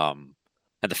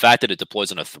 And the fact that it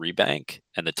deploys on a 3 bank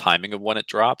and the timing of when it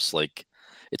drops, like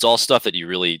it's all stuff that you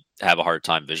really have a hard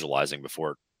time visualizing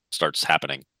before it starts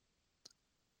happening.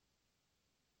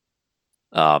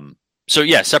 So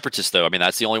yeah, Separatists though. I mean,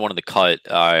 that's the only one in the cut.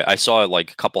 I saw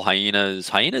like a couple Hyenas.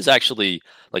 Hyenas actually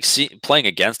like playing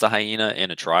against a Hyena in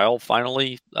a trial.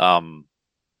 Finally,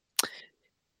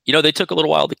 they took a little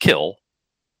while to kill,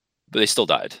 but they still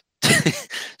died.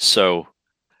 So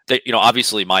they,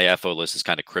 obviously my FO list is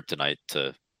kind of kryptonite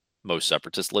to most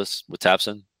Separatist lists with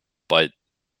Tapson,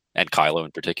 and Kylo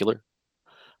in particular.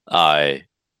 But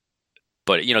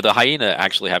the Hyena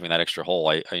actually having that extra hull,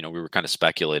 we were kind of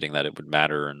speculating that it would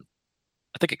matter, and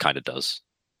I think it kind of does.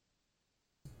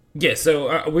 Yeah,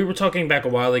 so we were talking back a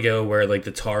while ago where like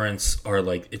the torrents are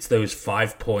like it's those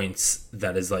 5 points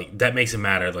that is like that makes it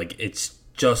matter. Like it's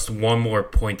just one more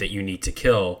point that you need to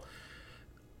kill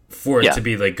for it to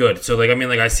be like good. So like I mean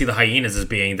like I see the Hyenas as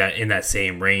being that in that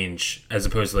same range as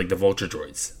opposed to like the Vulture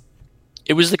droids.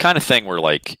 It was the kind of thing where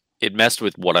like it messed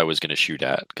with what I was going to shoot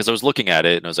at, because I was looking at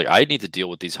it and I was like, I need to deal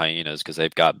with these Hyenas because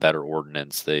they've got better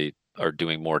ordnance. They are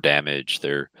doing more damage.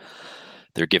 They're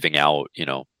giving out,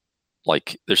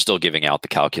 like they're still giving out the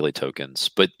calculate tokens.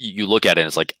 But you look at it and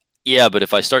it's like, yeah, but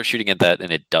if I start shooting at that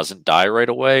and it doesn't die right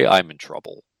away, I'm in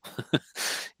trouble.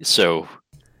 So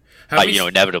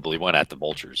inevitably went at the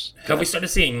Vultures. Have we started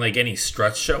seeing like any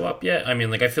struts show up yet? I mean,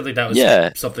 like I feel like that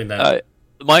was something that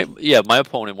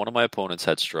one of my opponents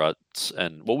had struts,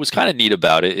 and what was kind of neat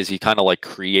about it is he kind of like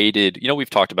created,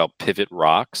 we've talked about pivot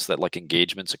rocks that like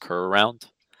engagements occur around,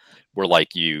 where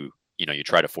like you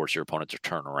try to force your opponent to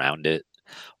turn around it,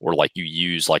 or like you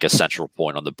use like a central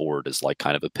point on the board as like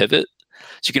kind of a pivot.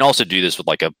 So you can also do this with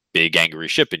like a big angry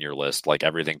ship in your list, like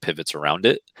everything pivots around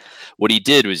it. What he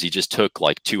did was he just took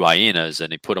like 2 Hyenas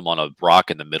and he put them on a rock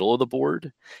in the middle of the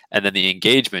board, and then the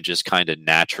engagement just kind of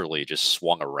naturally just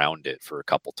swung around it for a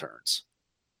couple turns.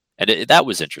 And that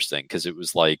was interesting because it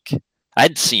was like I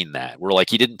hadn't seen that. Where like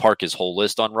he didn't park his whole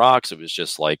list on rocks. It was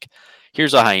just like,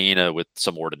 here's a hyena with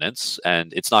some ordnance,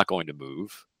 and it's not going to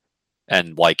move,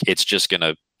 and like it's just going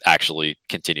to actually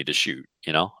continue to shoot.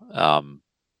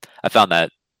 I found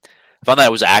that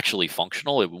it was actually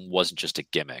functional. It wasn't just a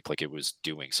gimmick. Like it was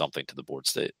doing something to the board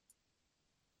state.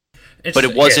 But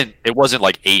it wasn't. It wasn't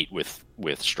like 8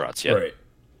 with struts yet. Right.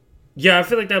 Yeah, I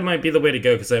feel like that might be the way to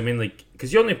go because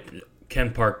because you only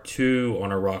can park 2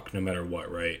 on a rock no matter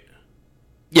what, right?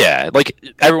 Yeah, like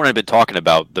everyone had been talking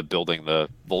about building the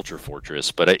Vulture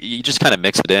Fortress, but you just kind of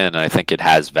mix it in, and I think it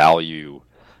has value,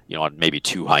 on maybe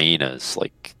 2 hyenas,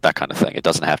 like that kind of thing. It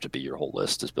doesn't have to be your whole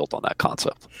list is built on that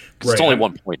concept. Right. It's only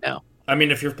 1 point now. I mean,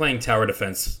 if you're playing tower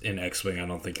defense in X-Wing, I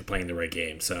don't think you're playing the right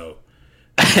game. So,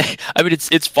 I mean,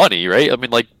 it's funny, right? I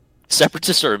mean, like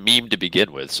separatists are a meme to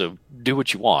begin with, so do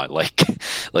what you want, like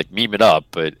meme it up.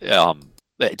 But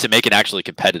to make an actually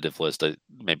competitive list,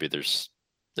 maybe there's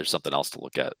something else to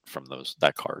look at from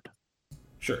that card.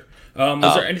 Sure.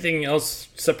 Was there anything else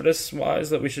separatist wise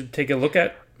that we should take a look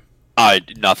at?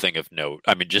 Nothing of note.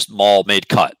 I mean, just Maul made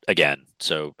cut again.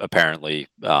 So apparently,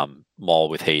 Maul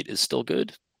with hate is still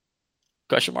good.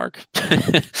 Question mark.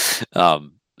 So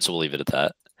we'll leave it at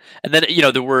that. And then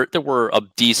there were a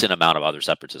decent amount of other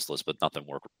separatist lists, but nothing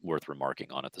worth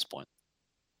remarking on at this point.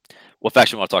 What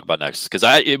faction we want to talk about next? Because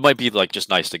it might be like just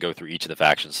nice to go through each of the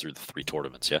factions through the 3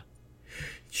 tournaments. Yeah.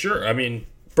 Sure. I mean,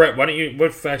 Brett,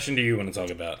 what faction do you want to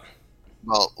talk about?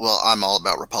 Well, I'm all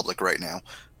about Republic right now.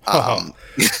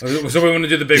 So we want to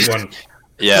do the big one.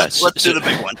 Yeah, let's do the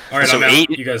big one. All right, so 8,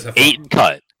 you guys have fun. 8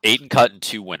 and cut, and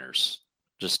 2 winners.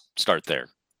 Just start there.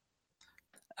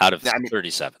 Out of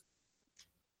 37.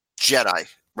 Jedi,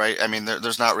 right? I mean,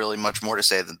 there's not really much more to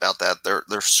say about that.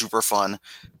 They're super fun.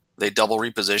 They double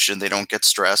reposition. They don't get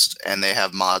stressed, and they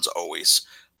have mods always.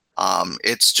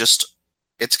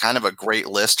 It's kind of a great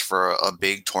list for a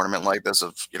big tournament like this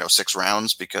of 6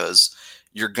 rounds because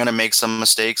you're gonna make some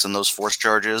mistakes, and those force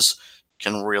charges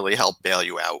can really help bail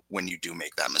you out when you do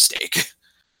make that mistake.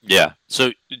 Yeah.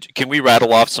 So can we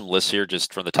rattle off some lists here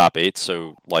just from the top 8?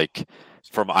 So like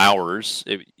from ours,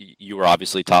 you were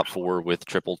obviously top 4 with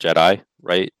triple Jedi,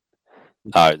 right?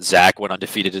 Zach went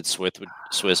undefeated in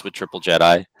Swiss with triple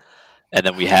Jedi, and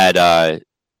then we had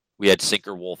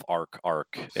Sinker Wolf Arc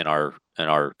in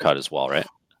our cut as well, right? A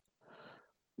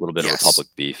little bit of Republic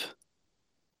beef.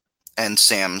 And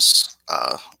Sam's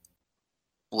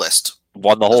list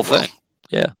won the whole thing.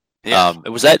 Yeah.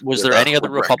 Was there any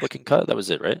other Republican cut? That was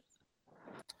it, right?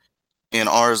 In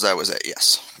ours, that was it.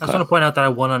 Yes. I just want to point out that I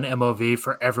won on MOV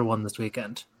for everyone this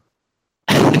weekend.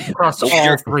 Across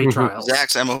all 3 trials.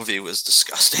 Zach's MOV was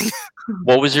disgusting.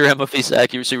 What was your MOV,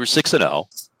 Zach? So you were 6-0,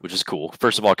 which is cool.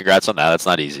 First of all, congrats on that. That's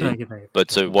not easy. Thank you. But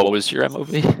so what was your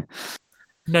MOV?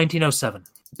 1907.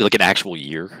 Like an actual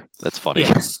year? That's funny.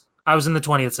 Yes. I was in the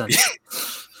 20th century.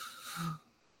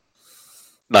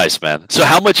 Nice, man. So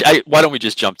how much? Why don't we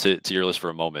just jump to your list for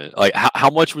a moment? Like, how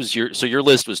much was your? So your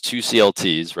list was 2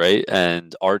 CLTs, right?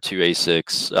 And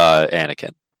R2A6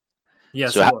 Anakin.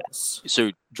 Yes, so it was.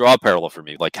 So draw a parallel for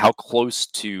me. Like, how close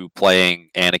to playing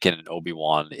Anakin and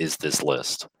Obi-Wan is this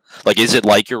list? Like, is it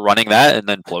like you're running that and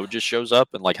then Plo just shows up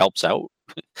and like helps out?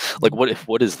 Like,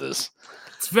 what is this?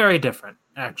 It's very different,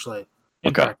 actually,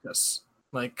 in practice.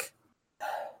 Like,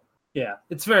 yeah,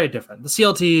 it's very different. The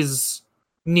CLTs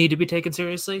need to be taken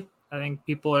seriously. I think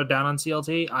people are down on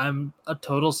CLT. I'm a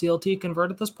total CLT convert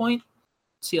at this point.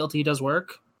 CLT does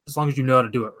work as long as you know how to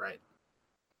do it right.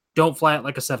 Don't fly it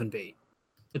like a 7B.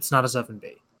 It's not a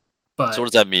 7B. But so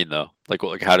what does that mean though? Like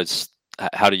how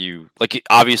do you like?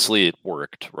 Obviously it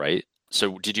worked, right?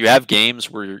 So did you have games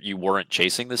where you weren't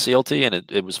chasing the CLT and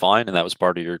it was fine and that was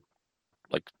part of your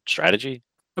like strategy?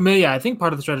 I mean, yeah, I think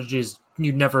part of the strategy is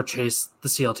you never chase the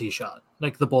CLT shot,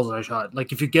 like the bullseye shot.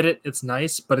 Like if you get it, it's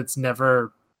nice, but it's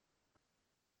never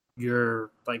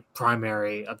your like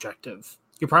primary objective.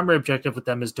 Your primary objective with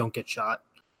them is don't get shot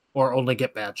or only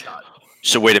get bad shot.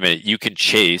 So wait a minute, you can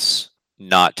chase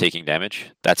not taking damage.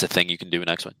 That's a thing you can do in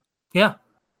X-Wing. Yeah,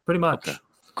 pretty much. Okay,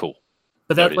 cool.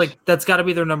 But that's got to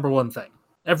be their number one thing.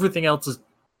 Everything else is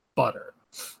butter.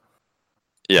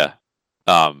 Yeah.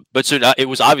 But so it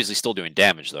was obviously still doing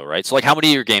damage though, right? So like how many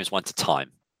of your games went to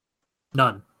time?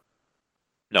 None.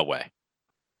 No way.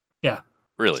 Yeah.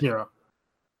 Really? 0.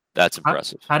 That's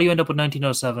impressive. How do you end up with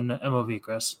 1907 MOV,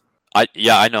 Chris?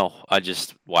 I know. I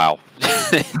just wow.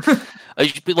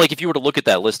 Like if you were to look at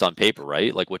that list on paper,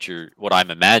 right? Like what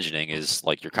I'm imagining is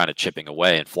like you're kind of chipping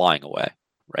away and flying away,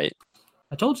 right?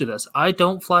 I told you this. I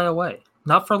don't fly away.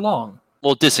 Not for long.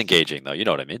 Well, disengaging though, you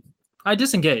know what I mean? I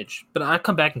disengage, but I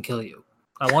come back and kill you.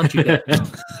 I want you dead.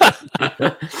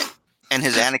 And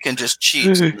his Anakin just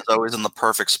cheats and is always in the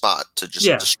perfect spot to just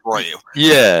destroy you.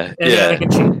 Yeah, And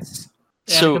Anakin cheats.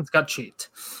 So Anakin's got cheat.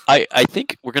 I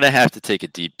think we're gonna have to take a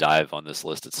deep dive on this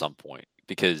list at some point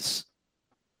because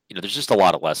there's just a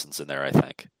lot of lessons in there. I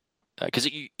think because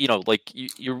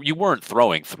you weren't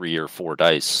throwing 3 or 4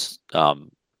 dice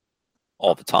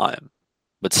all the time,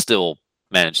 but still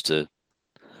managed to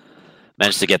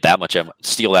get that much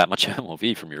steal that much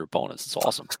MOV from your opponents. It's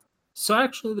awesome. So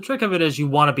actually, the trick of it is you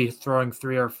want to be throwing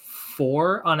 3 or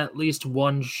 4 on at least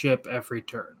one ship every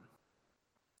turn.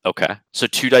 Okay. So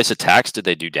 2 dice attacks, did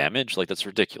they do damage? Like, that's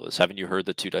ridiculous. Haven't you heard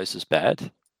that 2 dice is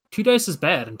bad? 2 dice is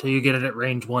bad until you get it at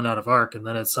range 1 out of arc, and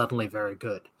then it's suddenly very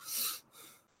good.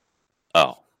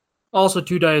 Oh. Also,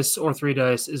 2 dice or 3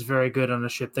 dice is very good on a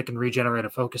ship that can regenerate a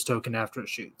focus token after it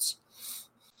shoots.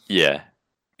 Yeah.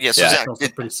 Yeah, so Zach,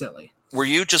 That's pretty silly. Were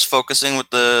you just focusing with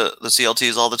the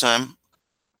CLTs all the time?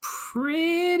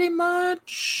 Pretty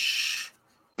much.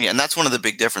 Yeah, and that's one of the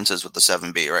big differences with the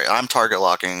 7B, right? I'm target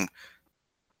locking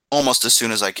almost as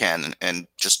soon as I can and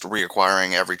just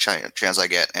reacquiring every chance I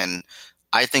get. And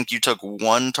I think you took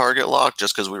 1 target lock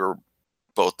just because we were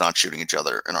both not shooting each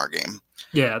other in our game.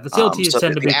 Yeah, the CLTs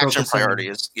tend to be the action focusing... priority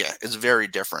is very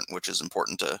different, which is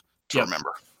important to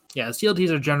remember. Yeah, the CLTs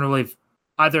are generally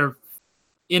either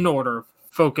in order: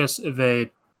 focus, evade,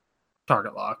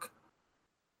 target lock.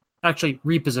 Actually,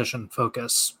 reposition,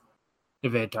 focus,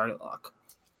 evade, target lock.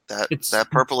 That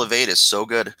purple evade is so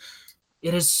good.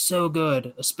 It is so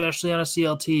good, especially on a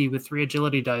CLT with 3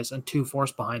 agility dice and 2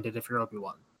 force behind it if you're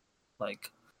Obi-Wan. Like,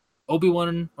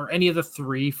 Obi-Wan or any of the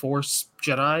 3 Force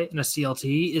Jedi in a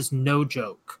CLT is no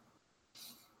joke.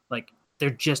 Like,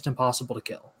 they're just impossible to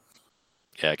kill.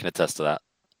 Yeah, I can attest to that.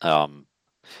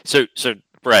 So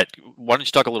Brett, why don't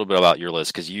you talk a little bit about your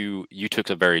list? Because you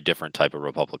took a very different type of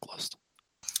Republic list.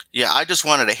 Yeah, I just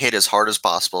wanted to hit as hard as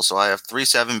possible. So I have 3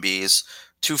 7Bs,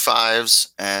 2 5s,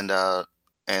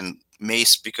 and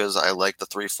Mace because I like the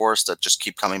 3 Force that just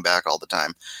keep coming back all the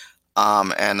time.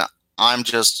 And I'm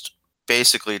just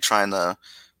basically trying to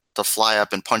fly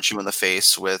up and punch you in the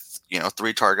face with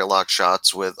 3 target lock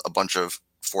shots with a bunch of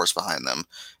force behind them.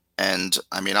 And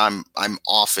I mean, I'm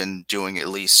often doing at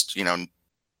least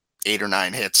 8 or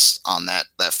 9 hits on that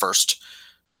first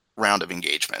round of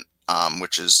engagement,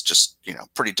 which is just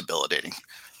pretty debilitating.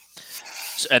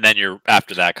 And then you're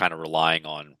after that kind of relying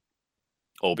on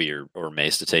Obi or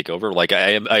Mace to take over. Like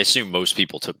I assume most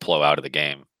people took Plo out of the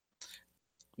game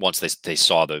once they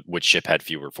saw which ship had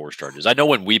fewer force charges. I know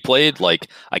when we played, like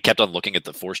I kept on looking at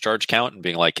the force charge count and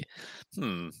being like,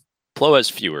 Plo has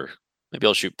fewer. Maybe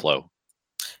I'll shoot Plo.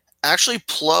 Actually,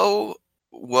 Plo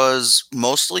was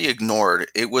mostly ignored.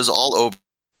 It was all Obi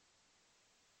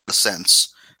in a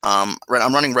sense. I'm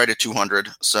running right at 200,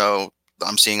 so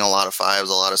I'm seeing a lot of 5s,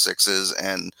 a lot of 6s,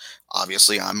 and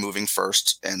obviously I'm moving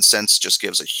first, and Sense just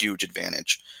gives a huge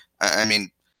advantage. I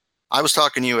mean, I was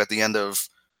talking to you at the end of,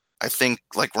 I think,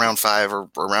 like round 5 or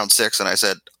round 6, and I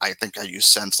said, I think I used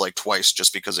Sense like twice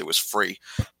just because it was free.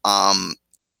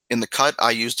 In the cut,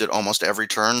 I used it almost every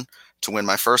turn to win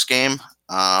my first game,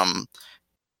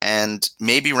 and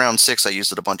maybe round 6 I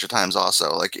used it a bunch of times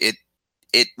also. Like,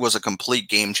 it was a complete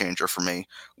game changer for me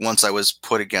once I was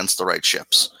put against the right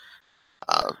ships.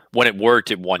 When it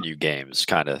worked, it won you games,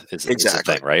 kind of. Is the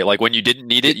thing, right? Like when you didn't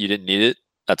need it, you didn't need it.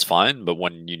 That's fine. But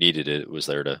when you needed it, it was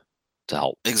there to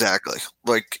help. Exactly.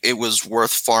 Like it was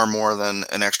worth far more than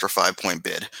an extra 5-point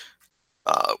bid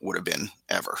would have been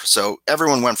ever. So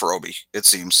everyone went for Obi, it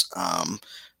seems.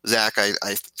 Zach,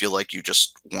 I feel like you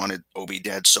just wanted Obi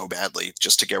dead so badly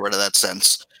just to get rid of that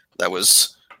Sense. That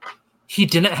was... He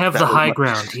didn't have the high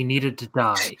ground. He needed to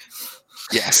die.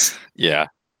 Yes. Yeah.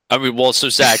 I mean, well, so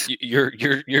Zach,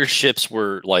 your ships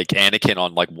were like Anakin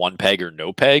on like 1 peg or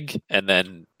no peg, and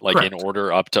then like Correct. in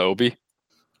order up to Obi.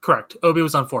 Correct. Obi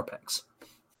was on 4 pegs.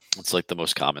 It's like the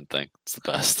most common thing. It's the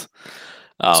best.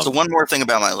 So one more thing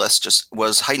about my list just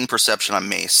was heightened perception on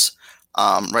Mace.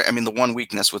 Right. I mean, the one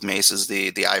weakness with Mace is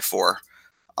the I4.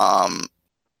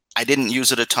 I didn't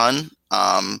use it a ton.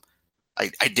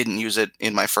 I didn't use it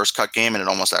in my first cut game, and it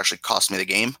almost actually cost me the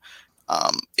game.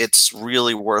 It's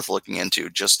really worth looking into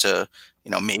just to,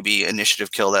 maybe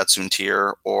initiative kill that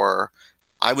Soontir, or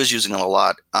I was using it a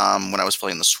lot when I was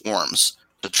playing the Swarms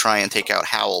to try and take out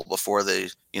Howl before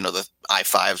the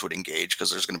I5s would engage,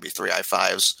 because there's going to be 3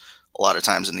 I5s a lot of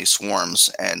times in these Swarms,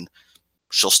 and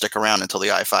she'll stick around until the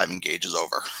I5 engage is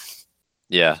over.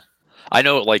 Yeah, I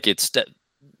know. Like it's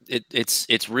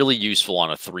really useful on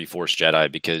a 3 Force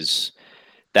Jedi because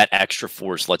that extra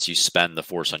force lets you spend the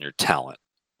force on your talent,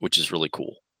 which is really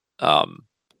cool.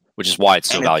 Which is why it's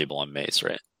so valuable on Mace,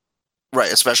 right?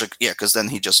 Right, especially because then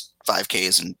he just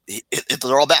 5Ks and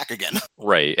they're all back again.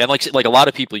 Right, and like a lot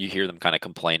of people, you hear them kind of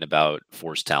complain about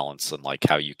force talents and like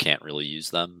how you can't really use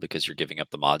them because you're giving up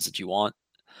the mods that you want,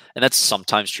 and that's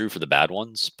sometimes true for the bad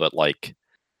ones. But like,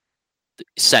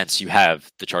 since you have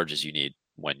the charges you need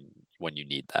when you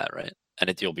need that, right?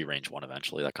 And you'll be range 1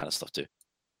 eventually, that kind of stuff too.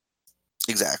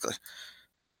 Exactly.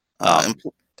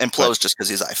 And Plo's just because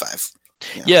he's I5.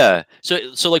 Yeah.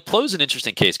 So like Plo's an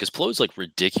interesting case because Plo's like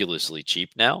ridiculously cheap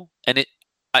now, and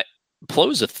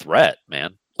Plo's a threat,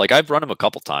 man. Like I've run him a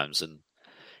couple times, and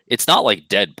it's not like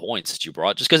dead points that you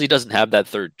brought. Just because he doesn't have that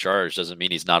third charge doesn't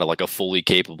mean he's not like a fully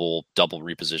capable double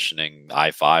repositioning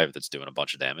I5 that's doing a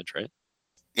bunch of damage, right?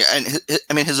 Yeah,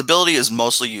 and his ability is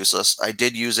mostly useless. I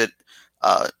did use it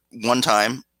one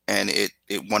time, and it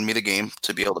won me the game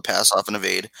to be able to pass off and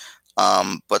evade.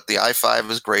 But the I5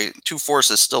 is great. 2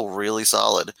 Force is still really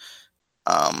solid.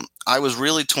 I was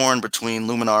really torn between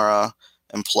Luminara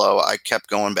and Plo. I kept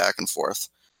going back and forth,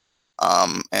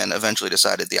 and eventually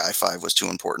decided the I5 was too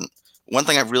important. One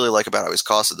thing I really like about how he's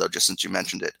costed, though, just since you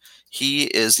mentioned it, he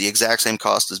is the exact same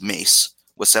cost as Mace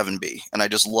with 7B, and I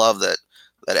just love that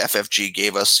FFG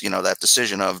gave us, that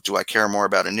decision of, do I care more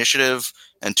about initiative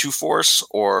and 2 Force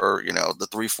or, the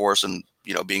 3 Force and,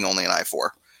 being only an I4?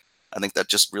 I think that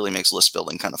just really makes list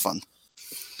building kind of fun.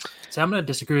 So I'm going to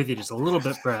disagree with you just a little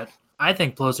bit, Brett. I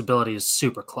think Plo's ability is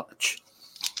super clutch.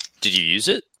 Did you use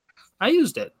it? I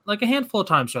used it like a handful of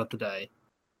times throughout the day,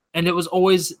 and it was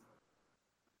always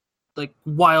like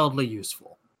wildly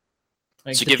useful.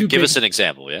 Like, so give us an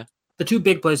example, yeah? The 2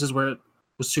 big places where it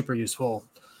was super useful.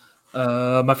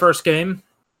 My first game,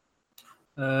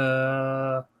 which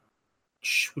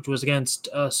was against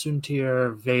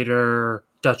Suntir, Vader,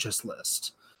 Duchess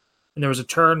list. And there was a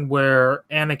turn where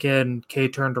Anakin K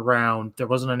turned around. There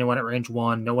wasn't anyone at range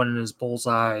 1, no one in his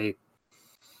bullseye.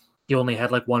 He only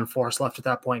had like 1 Force left at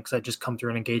that point because I'd just come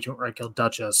through an engagement where I killed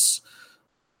Duchess.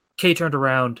 K turned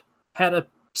around, had a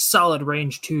solid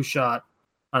range 2 shot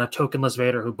on a tokenless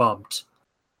Vader who bumped.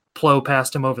 Plo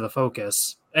passed him over the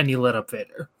focus, and he lit up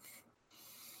Vader.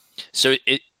 So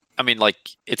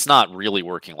it's not really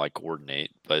working like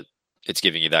coordinate, but it's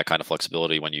giving you that kind of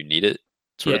flexibility when you need it,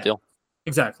 sort of deal.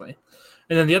 Exactly.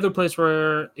 And then the other place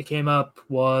where it came up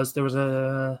was there was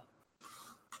I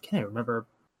can't remember,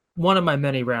 one of my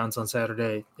many rounds on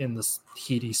Saturday in this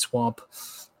heaty swamp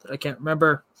that I can't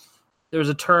remember. There was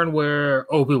a turn where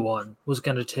Obi-Wan was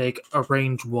going to take a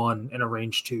range 1 and a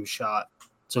range 2 shot.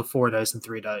 So 4 dice and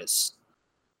 3 dice.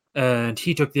 And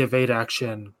he took the evade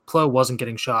action. Plo wasn't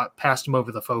getting shot, passed him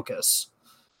over the focus.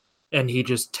 And he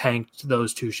just tanked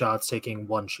those 2 shots, taking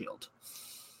 1 shield.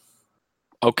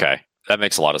 Okay. That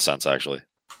makes a lot of sense, actually.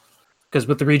 Because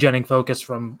with the regenning focus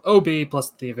from OB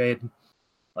plus the evade,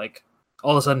 like,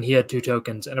 all of a sudden he had 2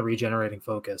 tokens and a regenerating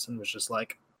focus, and was just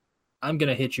like, I'm going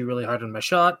to hit you really hard on my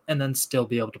shot, and then still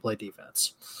be able to play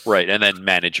defense. Right, and then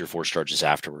manage your force charges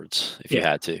afterwards, if you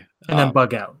had to. And then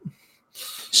bug out.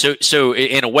 So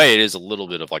in a way, it is a little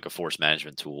bit of like a force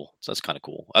management tool. So that's kind of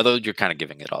cool. Although you're kind of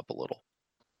giving it up a little.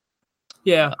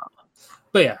 Yeah.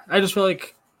 But yeah, I just feel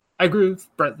like I agree with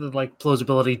Brett that like Plo's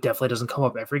ability definitely doesn't come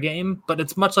up every game, but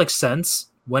it's much like Sense.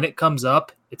 When it comes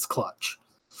up, it's clutch.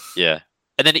 Yeah.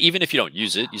 And then even if you don't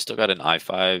use it, you still got an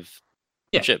I5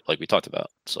 chip like we talked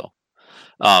about. So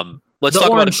let's the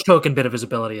talk orange about token bit of his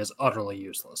ability is utterly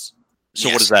useless. So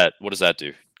Yes. what does that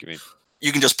do? Give me.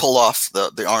 You can just pull off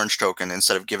the orange token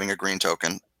instead of giving a green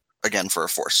token, again, for a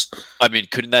Force. I mean,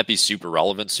 couldn't that be super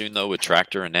relevant soon though with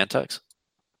Tractor and Nantex?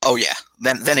 Oh, yeah.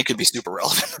 Then it could be super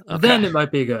relevant. Okay. Then it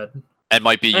might be good. And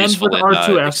might be And useful with in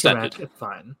R2 extended. estimate, it's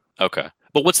fine. Okay.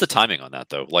 But what's the timing on that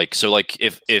though? Like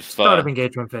if Start of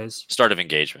engagement phase. Start of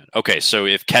engagement. Okay, so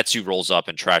if Ketsu rolls up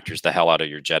and tractors the hell out of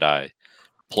your Jedi,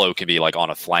 Plo can be like on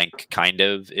a flank kind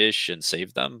of ish and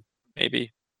save them,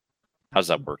 maybe? How does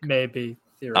that work? Maybe.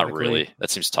 Not really. That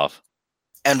seems tough.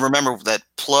 And remember that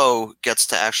Plo gets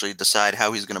to actually decide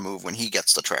how he's going to move when he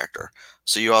gets the tractor.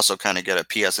 So you also kind of get a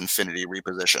PS Infinity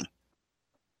reposition.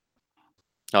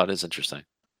 Oh, it is interesting.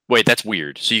 Wait, that's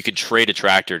weird. So you can trade a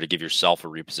tractor to give yourself a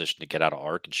reposition to get out of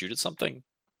arc and shoot at something?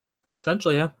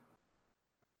 Essentially, yeah.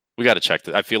 We got to check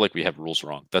that. I feel like we have rules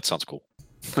wrong. That sounds cool.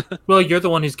 Well, you're the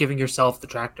one who's giving yourself the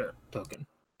tractor token.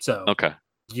 So Okay.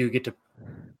 you get to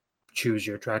choose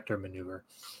your tractor maneuver.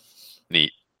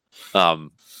 Neat.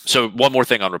 So one more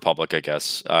thing on Republic, I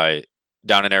guess.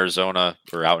 Down in Arizona,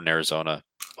 or out in Arizona,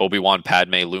 Obi-Wan,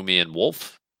 Padme, Lumi, and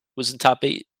Wolf was in top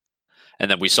 8.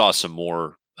 And then we saw some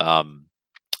more,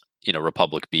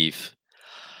 Republic beef.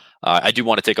 I do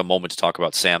want to take a moment to talk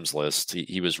about Sam's list.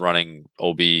 He was running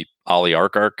Obi, Ali,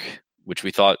 Arc, which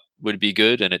we thought would be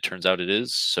good, and it turns out it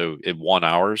is. So it won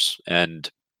ours, and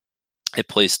it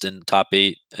placed in top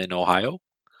 8 in Ohio.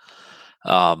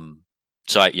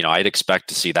 So I'd expect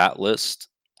to see that list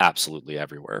absolutely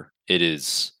everywhere. It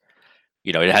is,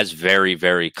 it has very,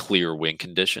 very clear win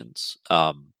conditions.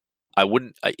 I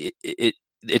wouldn't.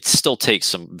 It still takes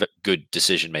some good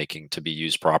decision making to be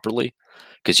used properly,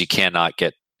 because you cannot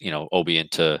get Obi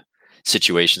into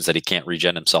situations that he can't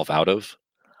regen himself out of.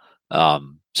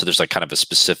 So there's like kind of a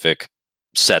specific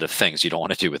set of things you don't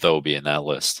want to do with Obi in that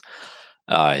list.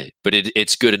 But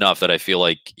it's good enough that I feel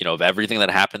like, of everything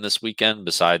that happened this weekend,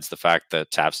 besides the fact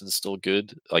that tabseN's still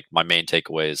good, like my main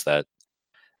takeaway is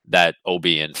that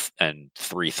Obi and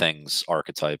three things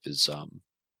archetype is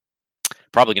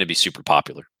probably going to be super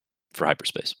popular for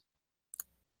hyperspace.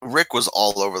 Rick was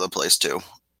all over the place too.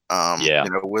 Yeah.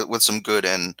 With some good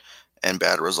and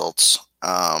bad results.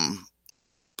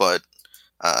 But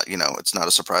it's not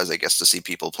a surprise, I guess, to see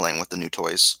people playing with the new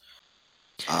toys.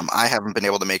 I haven't been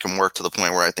able to make him work to the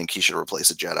point where I think he should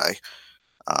replace a Jedi.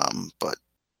 But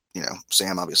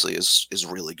Sam obviously is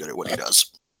really good at what he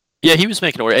does. Yeah, he was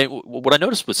making it work. And what I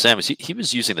noticed with Sam is he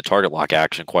was using the target lock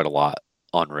action quite a lot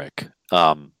on Rick.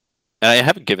 And I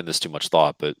haven't given this too much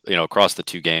thought, but across the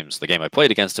two games, the game I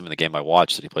played against him and the game I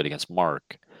watched that he played against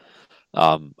Mark,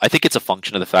 I think it's a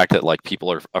function of the fact that like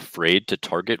people are afraid to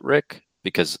target Rick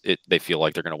because they feel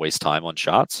like they're going to waste time on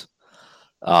shots.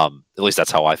 At least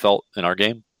that's how I felt in our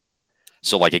game.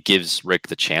 So like it gives Rick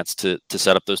the chance to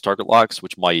set up those target locks,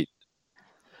 which might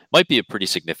be a pretty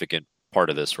significant part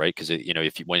of this, right? Because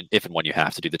if and when you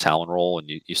have to do the Talon roll and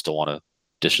you still want to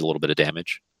dish a little bit of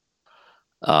damage.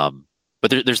 But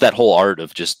there's that whole art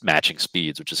of just matching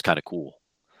speeds, which is kind of cool.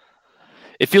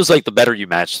 It feels like the better you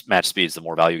match speeds, the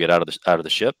more value you get out of the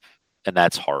ship, and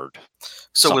that's hard.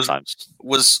 So sometimes.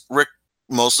 Was Rick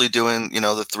mostly doing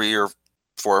the 3 or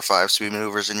 4 or 5 speed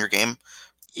maneuvers in your game?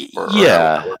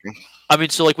 Yeah, I mean,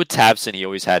 so like with tabseN, he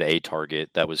always had a target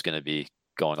that was going to be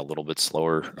going a little bit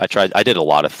slower. I did a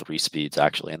lot of 3 speeds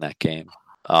actually in that game.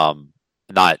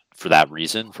 Not for that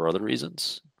reason, for other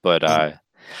reasons, but I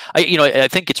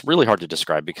think it's really hard to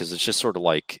describe because it's just sort of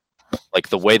like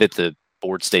the way that the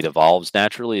board state evolves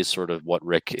naturally is sort of what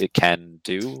Rick can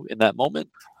do in that moment.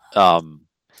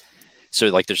 So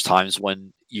like there's times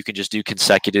when you can just do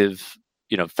consecutive,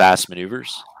 fast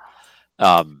maneuvers.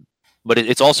 But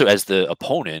it's also, as the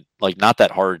opponent, like not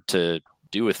that hard to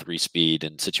do a 3 speed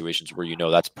in situations where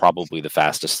that's probably the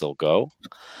fastest they'll go.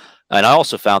 And I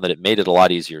also found that it made it a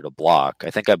lot easier to block. I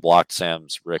think I blocked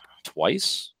Sam's Rick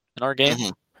twice in our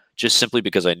game, just simply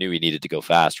because I knew he needed to go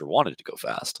fast or wanted to go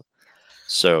fast.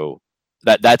 So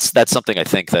that's something I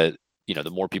think that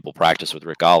the more people practice with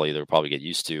Rick Ollie, they'll probably get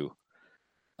used to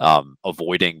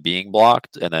avoiding being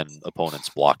blocked and then opponents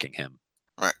blocking him.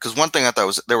 Right, because one thing I thought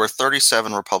was there were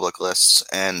 37 Republic lists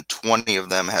and 20 of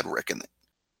them had Rick in it.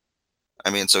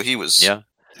 I mean, so he was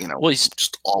he's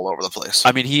just all over the place.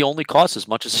 I mean, he only costs as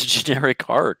much as a generic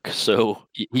arc, so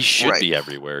he should be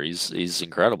everywhere. He's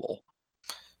incredible.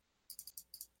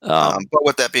 But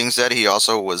with that being said, he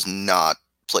also was not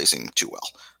placing too well.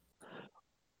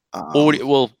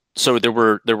 So there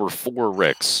were 4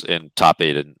 Ricks in top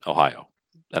 8 in Ohio,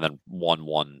 and then one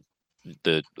won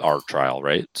our trial,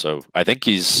 right? So I think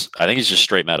he's just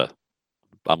straight meta.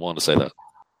 I'm willing to say that.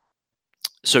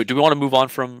 So do we want to move on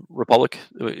from Republic?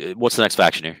 What's the next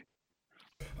faction here?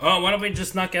 Oh, why don't we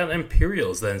just knock out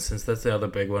Imperials then, since that's the other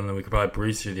big one, and we could probably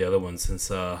breeze through the other ones since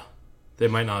they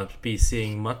might not be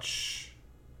seeing much.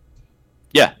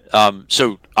 Yeah.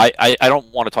 So I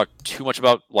don't want to talk too much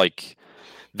about like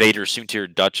Vader,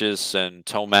 Soontir, Duchess, and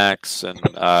Tomax, and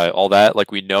all that.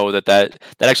 Like we know that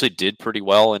actually did pretty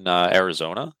well in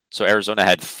Arizona. So Arizona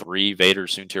had 3 Vader,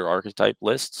 Soontir archetype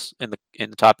lists in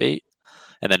the top 8,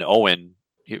 and then Owen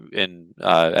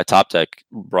at Top Tech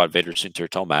brought Vader, Soontir,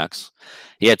 Tomax.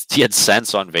 He had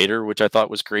sense on Vader, which I thought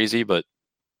was crazy, but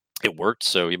it worked,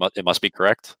 so it must be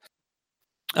correct.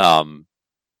 But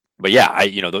yeah,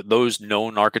 those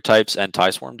known archetypes and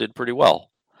TIE Swarm did pretty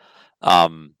well.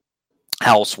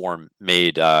 Howl Swarm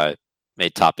made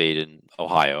top 8 in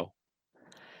Ohio.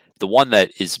 The one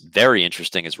that is very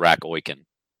interesting is Rak Oiken.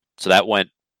 So that went.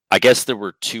 I guess there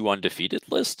were 2 undefeated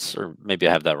lists, or maybe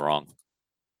I have that wrong.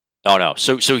 Oh no.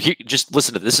 So just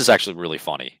listen to this. This is actually really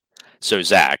funny. So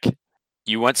Zach,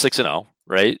 you went 6-0,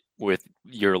 right, with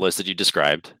your list that you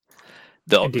described.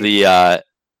 The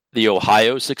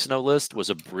Ohio 6-0 list was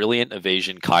a Brilliant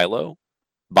Evasion Kylo,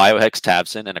 Biohex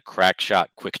tabseN, and a Crack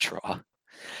Shot Quick Draw.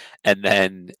 And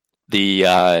then the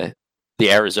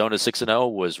Arizona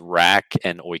 6-0 was Rak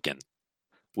and Oiken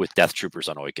with Death Troopers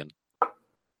on Oiken.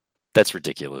 That's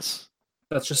ridiculous.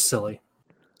 That's just silly.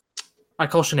 I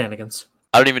call shenanigans.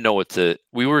 I don't even know what to.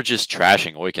 We were just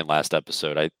trashing Oiken last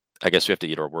episode. I guess we have to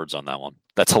eat our words on that one.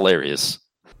 That's hilarious.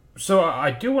 So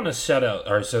I do want to shout out.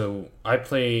 All right, so I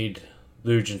played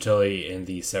Lou Gentili in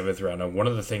the 7th round, and one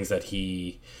of the things that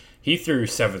he threw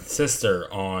 7th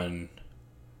Sister on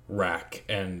Rack,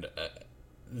 and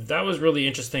that was really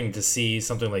interesting to see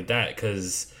something like that,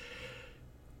 because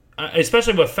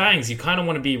especially with Fangs, you kind of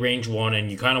want to be range 1 and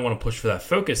you kind of want to push for that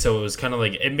focus, so it was kind of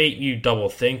like, it made you double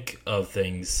think of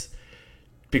things,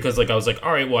 because like I was like,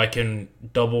 all right, well, I can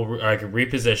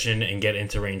reposition and get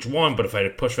into range 1, but if I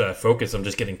push for that focus, I'm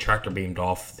just getting tractor beamed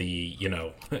off the,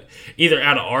 either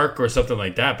out of arc or something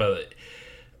like that. But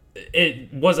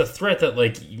it was a threat that,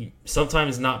 like,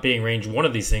 sometimes not being range 1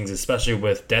 of these things, especially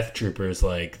with Death Troopers,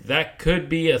 like, that could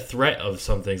be a threat of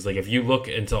some things. Like, if you look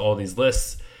into all these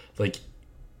lists, like,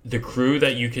 the crew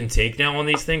that you can take now on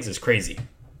these things is crazy.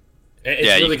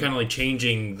 It's really kind of like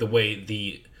changing the way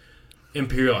the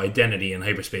Imperial identity in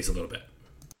hyperspace a little bit.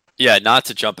 Yeah, not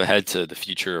to jump ahead to the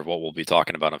future of what we'll be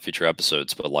talking about on future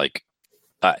episodes, but like,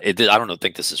 I don't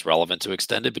think this is relevant to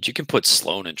Extended, but you can put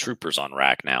Sloan and Troopers on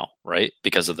Rack now, right?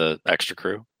 Because of the extra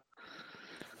crew.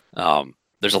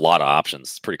 There's a lot of options.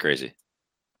 It's pretty crazy.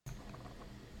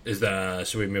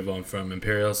 Should we move on from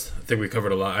Imperials? I think we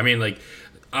covered a lot. I mean, like,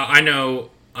 I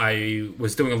know I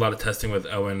was doing a lot of testing with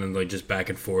Owen and like just back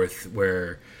and forth,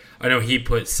 where I know he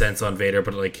put Sense on Vader,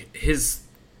 but like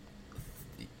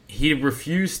he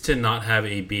refused to not have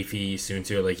a beefy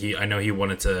Soontir. Like, I know he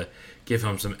wanted to give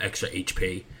him some extra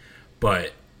HP,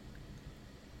 but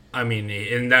I mean,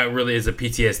 and that really is a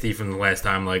PTSD from the last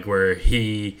time, like, where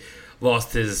he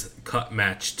lost his cut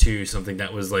match to something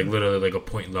that was like literally like a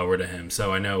point lower to him.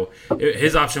 So I know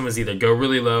his option was either go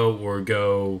really low or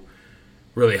go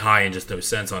really high and just throw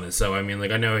Sense on it. So I mean,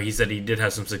 like, I know he said he did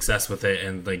have some success with it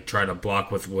and like try to block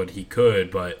with what he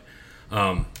could, but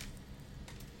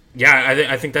yeah,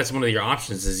 I think that's one of your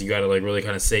options, is you got to like really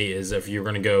kind of say is if you're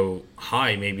going to go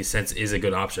high, maybe Sense is a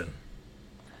good option.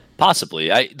 Possibly.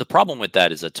 The problem with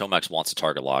that is that Tomax wants a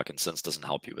target lock, and Sense doesn't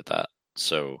help you with that.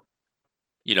 So,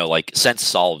 like, Sense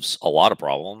solves a lot of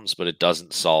problems, but it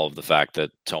doesn't solve the fact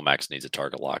that Tomax needs a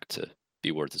target lock to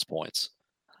be worth his points.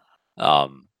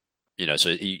 So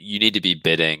you need to be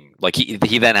bidding. Like,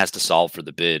 he then has to solve for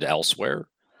the bid elsewhere,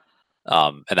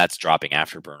 and that's dropping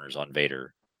afterburners on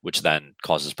Vader, which then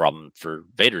causes problem for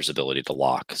Vader's ability to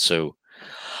lock. So,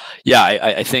 yeah,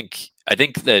 I think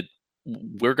that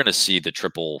we're going to see the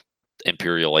triple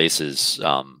Imperial aces,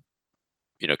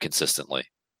 consistently,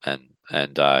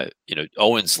 and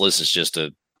Owen's list is just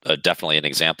a definitely an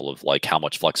example of like how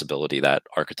much flexibility that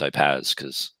archetype has,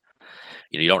 because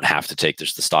you don't have to take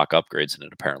there's the stock upgrades and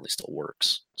it apparently still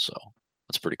works. So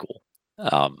that's pretty cool.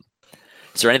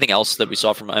 Is there anything else that we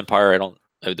saw from Empire?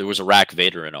 There was a Rack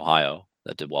Vader in Ohio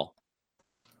that did well,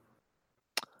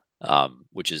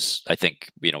 which is, I think,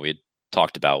 we had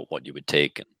talked about what you would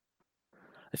take, and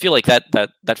I feel like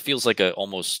that feels like a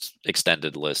almost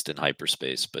extended list in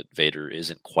hyperspace, but Vader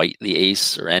isn't quite the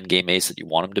ace or endgame ace that you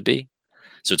want him to be.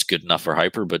 So it's good enough for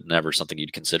hyper, but never something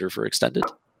you'd consider for extended,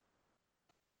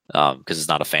 because it's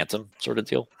not a phantom sort of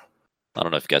deal. I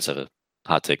don't know if you guys have a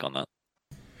hot take on that.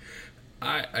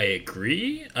 I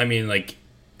agree. I mean, like,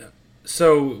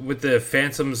 so with the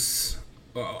phantoms,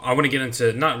 I want to get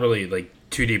into not really like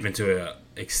too deep into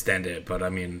extended, but I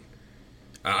mean,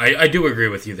 I do agree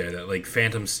with you there that like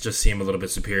phantoms just seem a little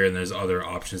bit superior, and there's other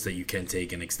options that you can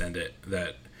take and extend it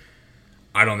that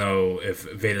I don't know if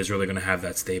Vader's really going to have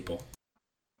that staple.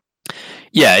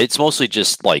 Yeah, it's mostly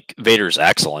just like Vader's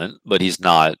excellent, but he's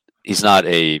not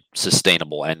a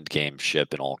sustainable end game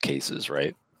ship in all cases,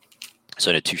 right? So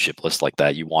in a 2-ship list like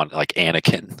that, you want like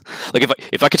Anakin. Like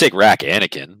if I could take Rack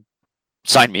Anakin,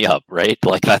 sign me up, right?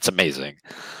 Like that's amazing.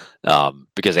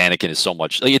 Because Anakin is so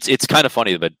much like it's kind of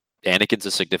funny, but Anakin's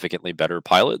a significantly better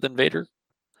pilot than Vader.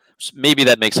 So maybe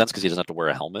that makes sense because he doesn't have to wear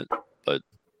a helmet, but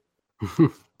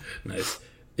nice.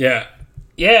 Yeah.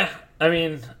 I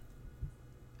mean,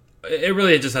 it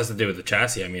really just has to do with the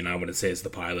chassis. I mean, I wouldn't say it's the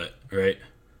pilot, right?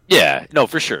 Yeah, no,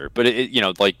 for sure. But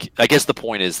like I guess the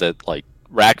point is that like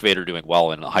Rack Vader doing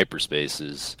well in hyperspace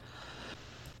is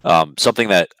something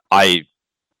that I'm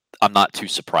not too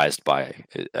surprised by,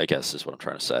 I guess is what I'm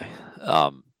trying to say.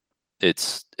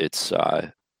 It's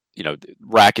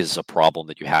Rack is a problem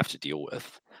that you have to deal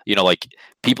with. Like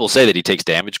people say that he takes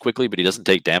damage quickly, but he doesn't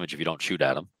take damage if you don't shoot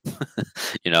at him.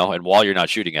 And while you're not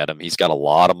shooting at him, he's got a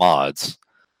lot of mods,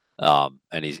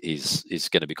 and he's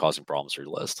going to be causing problems for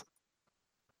your list.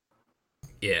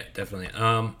 Yeah, definitely.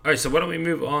 All right, so why don't we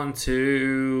move on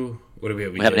to what do we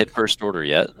haven't hit first order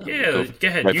yet. Yeah, go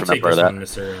ahead. Right, you take this one,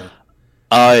 Mr.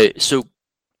 So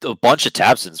a bunch of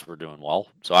Tabsons were doing well.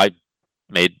 So I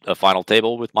made a final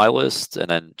table with my list, and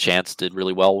then Chance did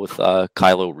really well with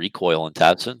Kylo, Recoil, and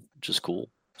Tabson, which is cool.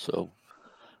 So,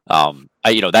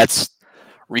 that's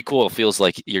Recoil feels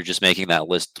like you're just making that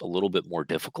list a little bit more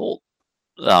difficult.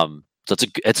 So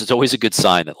it's always a good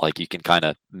sign that like you can kind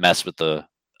of mess with an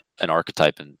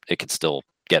archetype and it can still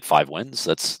get 5 wins.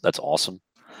 That's awesome.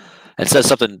 And it says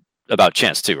something about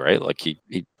Chance too, right? Like he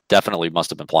definitely must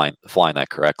have been flying that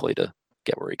correctly to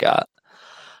get where he got.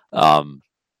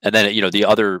 And then, the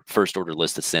other first order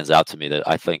list that stands out to me that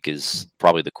I think is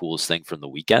probably the coolest thing from the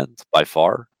weekend by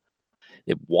far,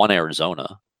 it won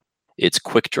Arizona. It's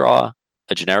Quick Draw,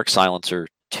 a generic silencer,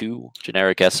 2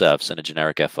 generic SFs, and a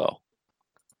generic FO.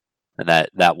 And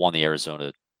that won the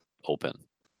Arizona Open.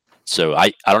 So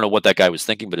I don't know what that guy was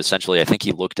thinking, but essentially I think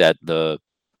he looked at the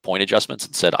point adjustments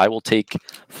and said, I will take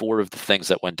 4 of the things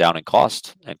that went down in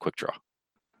cost and Quick Draw.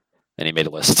 And he made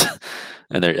a list.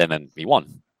 and then he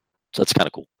won. So that's kind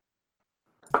of cool.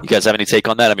 You guys have any take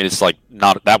on that? I mean, it's like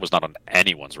that was not on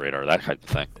anyone's radar, that kind of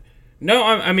thing. No,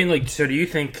 I mean, like, so do you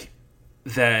think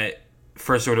that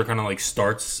first order kind of like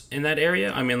starts in that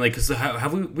area? I mean, like, cause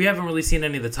we haven't really seen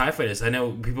any of the TIE fighters. I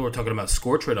know people were talking about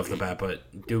Scorch right off the bat, but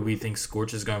do we think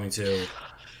Scorch is going to?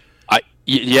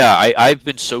 I've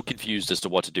been so confused as to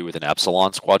what to do with an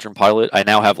Epsilon Squadron pilot. I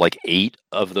now have like 8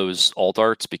 of those alt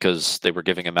arts because they were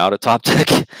giving them out at Top Deck.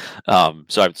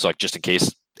 So it's like just in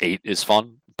case 8 is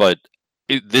fun, but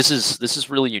this is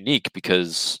really unique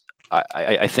because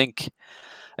I think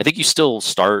you still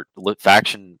start the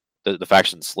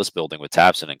factions list building with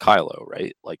Tabson and Kylo,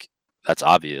 right? Like that's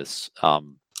obvious.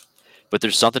 But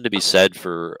there's something to be said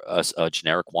for a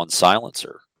generic 1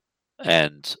 silencer.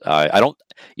 And I don't,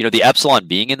 the Epsilon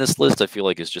being in this list, I feel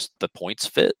like is just the points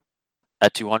fit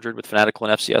at 200 with Fanatical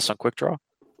and FCS on Quick Draw.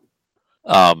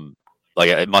 Like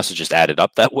it must have just added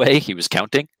up that way. He was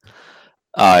counting.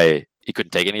 He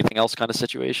couldn't take anything else kind of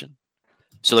situation.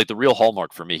 So like the real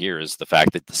hallmark for me here is the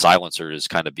fact that the silencer is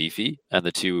kind of beefy and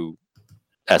the 2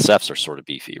 SFs are sort of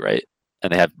beefy, right?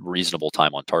 And they have reasonable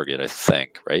time on target, I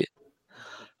think, right?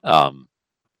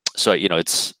 So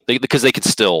it's because they can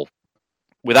still.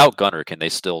 Without gunner, can they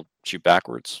still shoot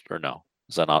backwards or no?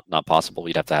 Is that not possible?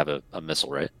 You'd have to have a missile,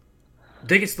 right?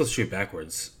 They can still shoot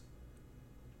backwards.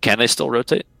 Can they still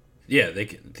rotate? Yeah, they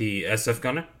can, the SF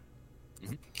gunner.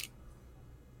 Mm-hmm.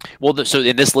 Well, so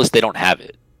in this list they don't have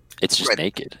it. It's just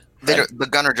naked. Right? The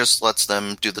gunner just lets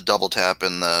them do the double tap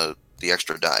and the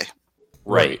extra die.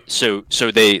 Right. So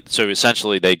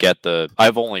essentially they get the.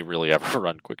 I've only really ever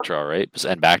run Quick Draw, right,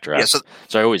 and backdraft. Yeah,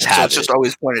 so I always have. So it's just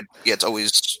always pointed. Yeah, it's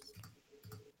always.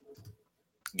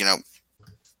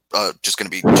 Just going to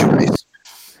be 2 dice.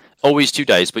 Always 2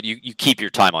 dice, but you keep your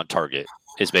time on target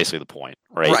is basically the point,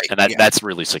 right? And that's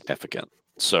really significant.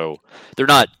 So they're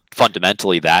not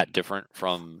fundamentally that different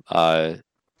from an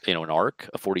arc,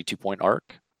 a 42-point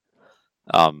arc.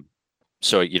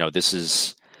 So this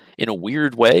is in a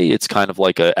weird way, it's kind of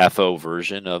like a FO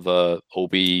version of a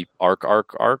OB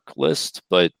arc list,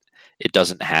 but it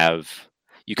doesn't have.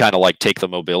 You kind of like take the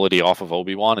mobility off of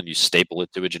Obi-Wan and you staple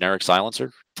it to a generic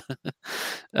silencer.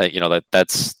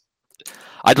 That's.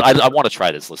 I want to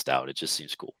try this list out. It just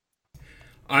seems cool.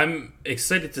 I'm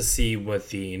excited to see what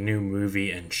the new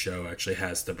movie and show actually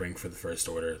has to bring for the First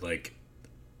Order. Like,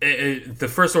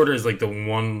 the First Order is like the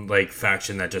one like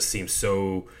faction that just seems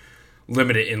so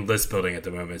limited in list building at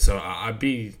the moment. So I'd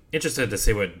be interested to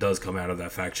see what does come out of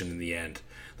that faction in the end.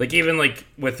 Like even like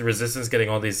with Resistance getting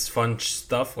all these fun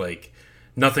stuff, like.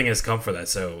 Nothing has come for that,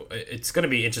 so it's going to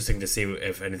be interesting to see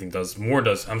if anything does.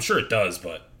 I'm sure it does,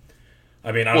 but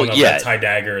I mean, I don't know if that TIE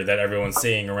dagger that everyone's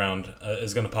seeing around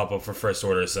is going to pop up for First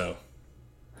Order. So,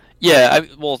 yeah,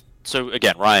 so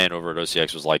again, Ryan over at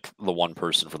OCX was like the one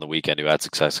person from the weekend who had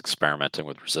success experimenting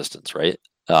with Resistance, right?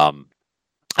 I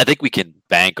think we can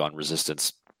bank on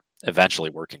Resistance eventually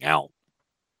working out.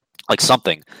 Like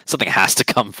something has to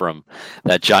come from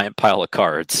that giant pile of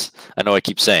cards. I know I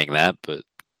keep saying that, but.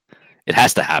 It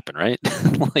has to happen, right?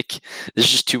 Like, there's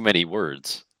just too many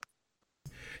words.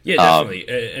 Yeah, definitely.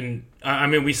 And I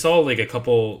mean, we saw like a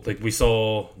couple. Like, we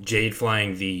saw Jade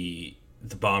flying the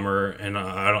bomber, and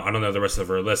I don't know the rest of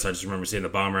her list. I just remember seeing the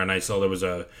bomber, and I saw there was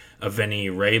a Venny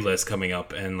Ray list coming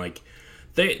up, and like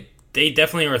they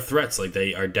definitely are threats. Like,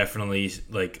 they are definitely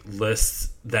like lists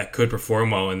that could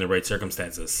perform well in the right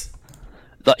circumstances.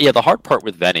 The hard part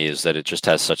with Venny is that it just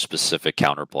has such specific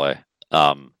counterplay.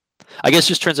 I guess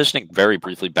just transitioning very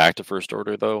briefly back to First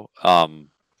Order, though.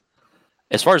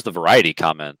 As far as the variety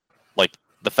comment, like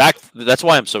the fact that's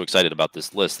why I'm so excited about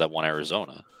this list that won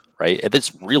Arizona, right?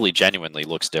 This really genuinely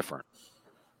looks different.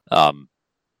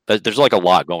 There's like a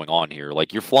lot going on here.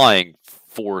 Like you're flying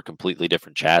 4 completely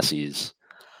different chassis.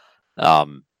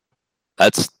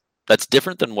 That's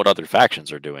different than what other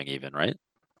factions are doing, even, right?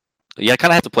 You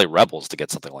kind of have to play Rebels to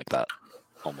get something like that,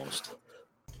 almost.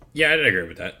 Yeah, I'd agree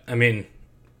with that. I mean,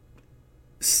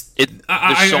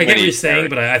 I get what you're saying,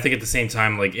 but I think at the same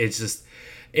time, like, it's just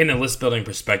in a list building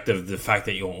perspective, the fact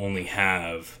that you'll only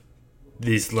have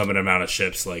these limited amount of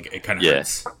ships, like, it kind of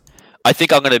hurts. I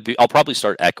think I'll probably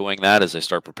start echoing that as I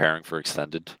start preparing for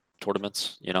extended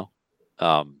tournaments,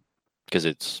 because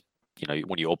it's,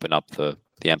 when you open up the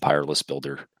Empire list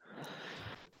builder,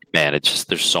 man, it's just,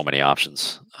 there's so many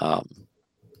options.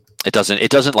 It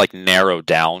doesn't like narrow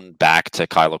down back to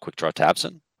Kylo Quick Draw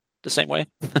Tabson the same way.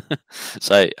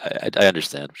 So I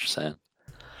understand what you're saying.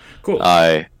 Cool.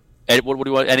 And what do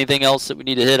you want? Anything else that we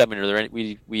need to hit? I mean, are there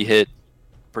any? We hit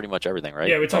pretty much everything, right?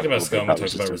 Yeah, we talked about Scum. We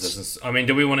talked about Resistance. I mean,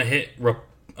 do we want to hit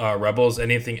Rebels?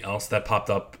 Anything else that popped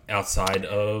up outside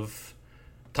of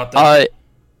Top Deck?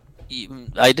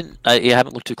 I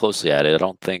haven't looked too closely at it. I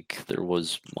don't think there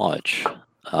was much.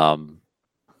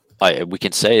 We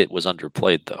can say it was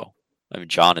underplayed, though. I mean,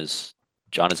 John is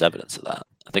evidence of that.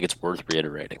 I think it's worth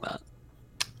reiterating that.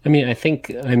 I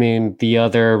mean, the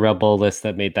other Rebel list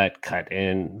that made a cut,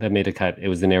 it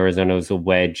was in Arizona, it was a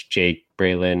Wedge, Jake,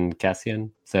 Braylon,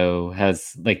 Cassian. So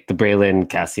has like the Braylon,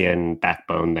 Cassian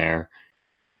backbone there.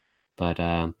 But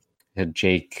had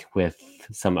Jake with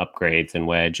some upgrades and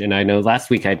Wedge. And I know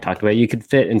last week I talked about you could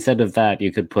fit, instead of that,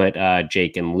 you could put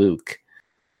Jake and Luke,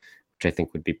 which I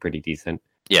think would be pretty decent.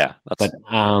 Yeah, that's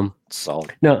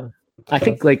solid. No, I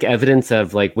think like evidence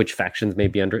of like which factions may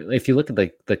be under. If you look at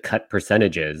the cut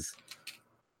percentages,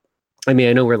 I mean,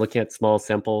 I know we're looking at small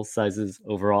sample sizes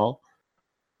overall,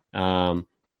 but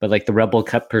like the Rebel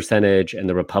cut percentage and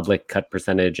the Republic cut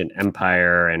percentage and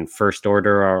Empire and First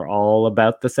Order are all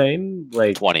about the same,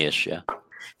 like 20-ish, yeah,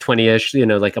 20-ish,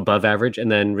 like above average,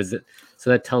 and then so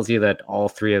that tells you that all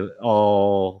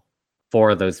 4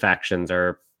 of those factions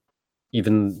are,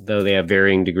 even though they have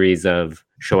varying degrees of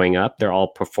showing up, they're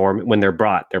all when they're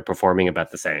brought, they're performing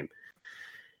about the same.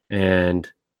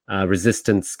 And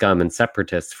Resistance, Scum, and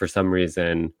Separatists, for some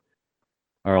reason,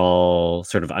 are all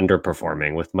sort of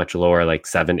underperforming with much lower, like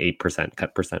 7-8%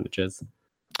 cut percentages.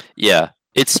 Yeah,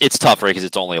 it's tough, right? Because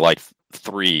it's only like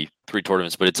three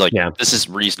tournaments, but it's like, This is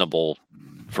reasonable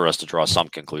for us to draw some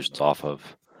conclusions off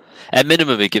of. At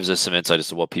minimum, it gives us some insight as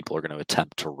to what people are going to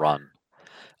attempt to run.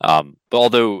 But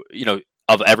although,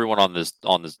 of everyone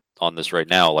on this right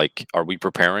now, like, are we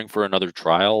preparing for another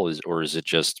trial, or is it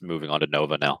just moving on to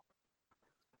Nova now?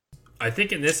 I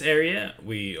think in this area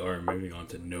we are moving on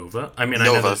to Nova. I mean,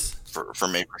 Nova, I know this for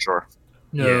me for sure.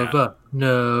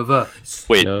 Nova.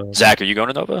 Wait, Zach, are you going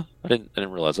to Nova? I didn't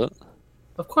realize that.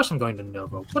 Of course I'm going to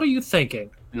Nova. What are you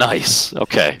thinking? Nice.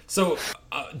 Okay. So,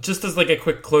 just as like a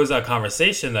quick closeout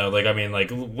conversation, though, like, I mean, like,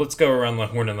 let's go around the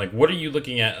horn and like, what are you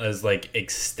looking at as like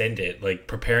extended, like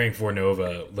preparing for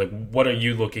Nova? Like, what are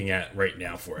you looking at right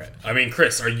now for it? I mean,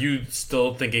 Chris, are you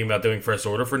still thinking about doing First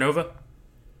Order for Nova?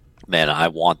 Man, I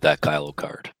want that Kylo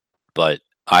card, but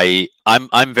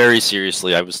I'm very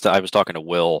seriously. I was talking to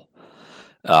Will,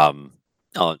 on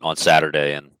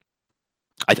Saturday, and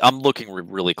I'm looking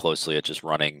really closely at just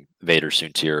running Vader,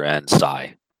 Soontir, and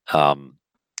Sai.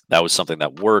 That was something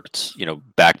that worked,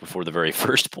 back before the very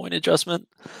first point adjustment.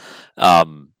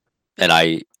 And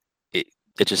it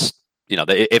just,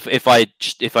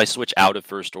 if I switch out of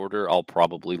First Order, I'll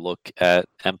probably look at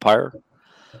Empire.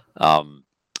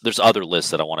 There's other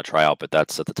lists that I want to try out, but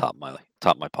that's at the top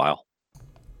of my pile.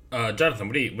 Jonathan,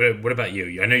 what about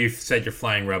you? I know you said you're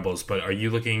flying Rebels, but are you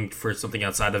looking for something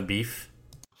outside of beef?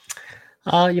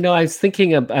 I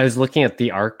was looking at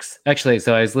the arcs actually.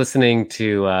 So I was listening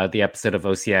to the episode of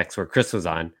OCX where Chris was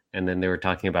on, and then they were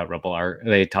talking about Rebel arc.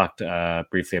 They talked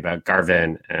briefly about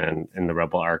Garvin and in the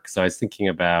Rebel arc. So I was thinking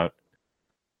about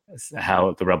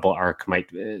how the Rebel arc might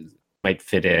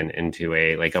fit into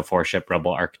a 4-ship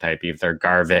Rebel archetype, either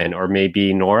Garvin or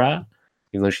maybe Nora.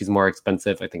 Even though she's more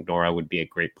expensive, I think Nora would be a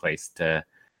great place to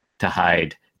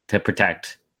hide, to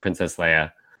protect Princess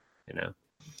Leia.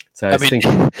 So I was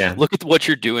thinking, look at what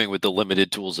you're doing with the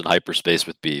limited tools in hyperspace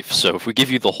with beef. So if we give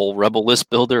you the whole Rebel list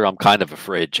builder, I'm kind of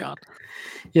afraid, John.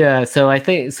 Yeah, so I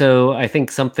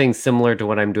think something similar to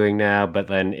what I'm doing now, but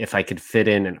then if I could fit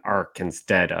in an arc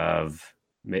instead of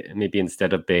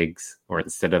Biggs or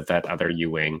instead of that other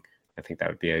U-wing, I think that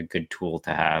would be a good tool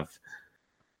to have.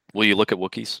 Will you look at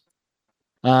Wookiees?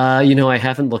 I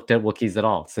haven't looked at Wookiees at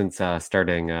all since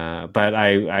starting, but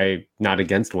I'm not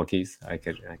against Wookiees. I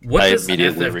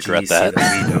immediately regret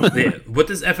that. What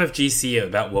does FFG see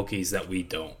about Wookiees that we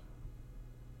don't?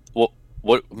 Well,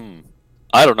 what?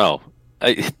 I don't know.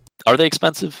 Are they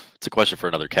expensive? It's a question for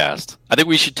another cast. I think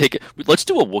we should take it. Let's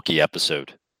do a Wookiee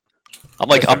episode.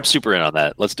 I'm super in on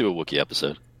that. Let's do a Wookiee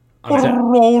episode. So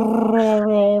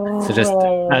just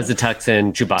Azatux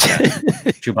and Chewbacca.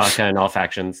 Chewbacca in all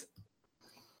factions.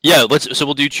 Yeah, so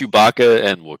we'll do Chewbacca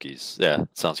and Wookiees. Yeah,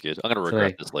 sounds good. I'm gonna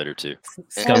regret this later too.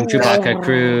 Scum Chewbacca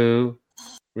crew,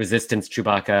 Resistance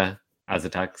Chewbacca,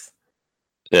 Azatux.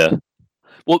 Yeah.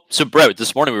 Well, so Brett,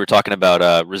 this morning we were talking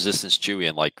about Resistance Chewie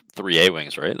and like 3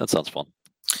 A-wings, right? That sounds fun.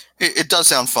 It does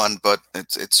sound fun, but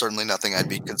it's certainly nothing I'd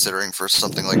be considering for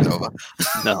something like Nova.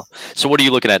 No. So what are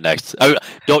you looking at next? You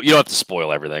don't have to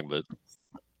spoil everything, but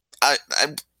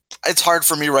it's hard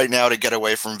for me right now to get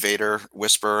away from Vader,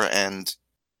 Whisper, and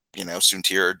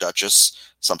Soontir or Duchess,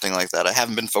 something like that. I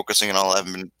haven't been focusing at all. I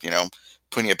haven't been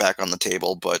putting it back on the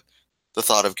table, but the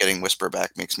thought of getting Whisper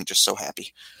back makes me just so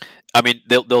happy. I mean,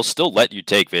 they'll still let you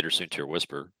take Vader, Soontir,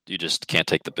 Whisper. You just can't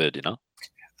take the bid,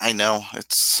 I know.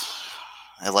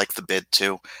 I like the bid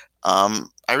too. I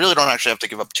really don't actually have to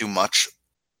give up too much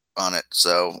on it.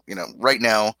 So, right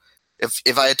now,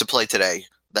 if I had to play today,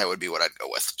 that would be what I'd go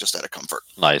with, just out of comfort.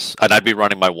 Nice. And I'd be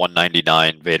running my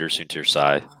 199 Vader, Soontir,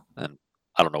 Sai, and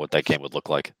I don't know what that game would look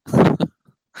like.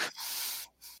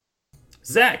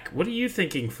 Zach, what are you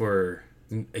thinking for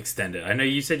Extended? I know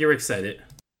you said you were excited.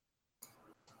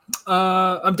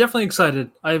 I'm definitely excited.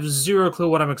 I have zero clue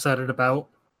what I'm excited about.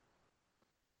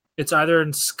 It's either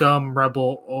in Scum,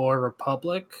 Rebel, or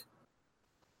Republic,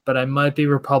 but I might be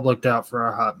Republic'd out for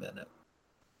a hot minute.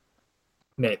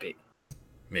 Maybe.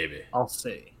 I'll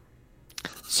see.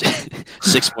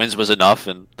 6 wins was enough,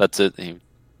 and that's it.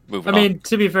 Moving on.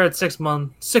 To be fair, it's 6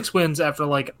 months. 6 wins after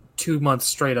like 2 months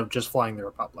straight of just flying the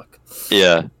Republic.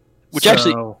 Yeah. Which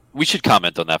actually, we should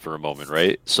comment on that for a moment,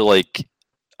 right? So, like,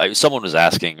 someone was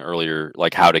asking earlier,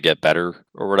 like, how to get better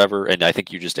or whatever, and I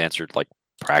think you just answered, like,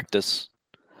 practice.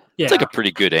 Yeah. It's like a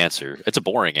pretty good answer. It's a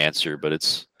boring answer, but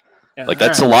it's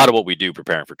that's a lot of what we do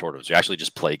preparing for tournaments. We actually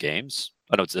just play games.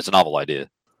 I know it's a novel idea.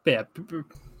 Yeah,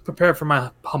 prepare for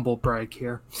my humble brag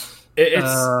here. Go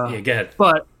ahead.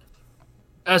 But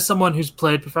as someone who's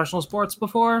played professional sports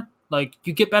before, like,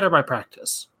 you get better by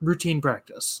practice, routine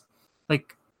practice.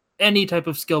 Like any type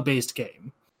of skill-based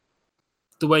game,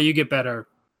 the way you get better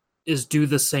is do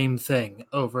the same thing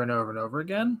over and over and over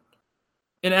again.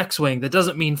 In X-Wing, that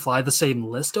doesn't mean fly the same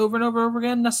list over and over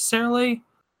again necessarily,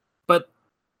 but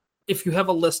if you have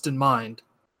a list in mind,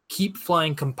 keep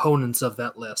flying components of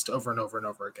that list over and over and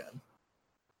over again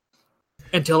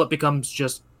until it becomes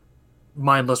just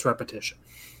mindless repetition.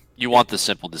 You want the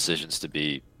simple decisions to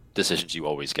be decisions you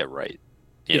always get right,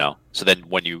 you know? So then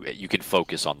when you can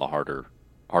focus on the harder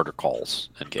calls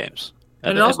in games.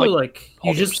 And also, like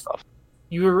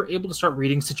you were able to start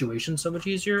reading situations so much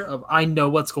easier of, I know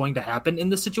what's going to happen in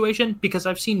this situation because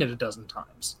I've seen it a dozen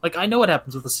times. Like, I know what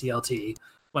happens with a CLT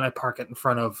when I park it in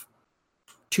front of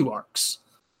 2 arcs.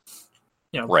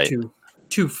 Right.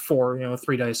 Two 4,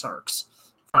 3 dice arcs,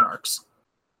 front arcs.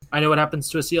 I know what happens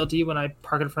to a CLT when I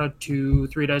park it in front of 2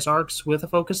 3 dice arcs with a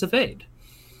focus evade.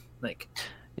 Like,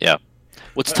 yeah.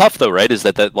 What's tough though, right, is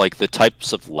that like the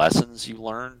types of lessons you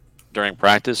learn during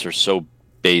practice are so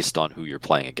based on who you're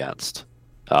playing against.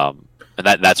 And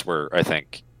that's where I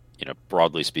think,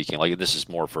 broadly speaking, like, this is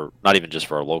more for not even just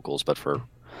for our locals, but for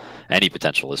any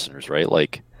potential listeners, right?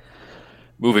 Like,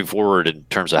 moving forward in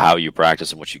terms of how you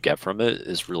practice and what you get from it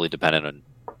is really dependent on,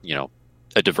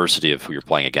 a diversity of who you're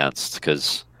playing against,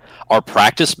 because our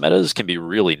practice metas can be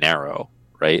really narrow,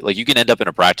 right? Like, you can end up in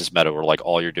a practice meta where, like,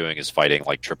 all you're doing is fighting,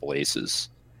 like, triple aces,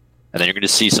 and then you're going to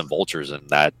see some vultures, and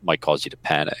that might cause you to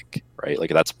panic, right? Like,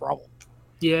 that's a problem.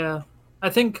 Yeah, I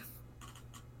think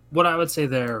what I would say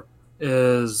there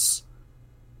is,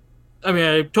 I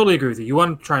totally agree with you. You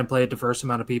want to try and play a diverse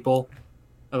amount of people,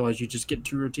 otherwise you just get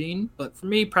too routine. But for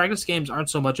me, practice games aren't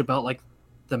so much about, like,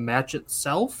 the match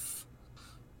itself,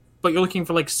 but you're looking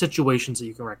for, like, situations that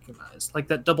you can recognize, like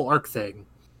that double arc thing.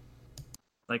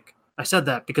 Like, I said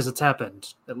that because it's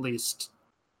happened at least,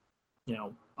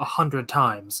 100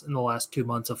 times in the last 2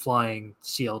 months of flying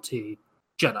CLT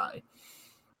Jedi.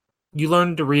 You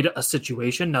learn to read a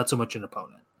situation, not so much an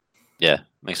opponent. Yeah,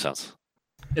 makes sense.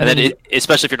 And then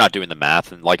especially if you're not doing the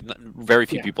math, and like very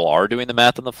few people are doing the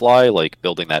math on the fly, like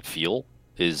building that feel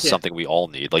is something we all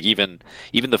need. Like even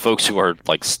the folks who are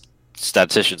like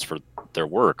statisticians for their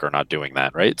work are not doing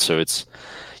that, right? So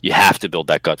you have to build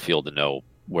that gut feel to know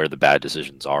where the bad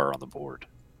decisions are on the board.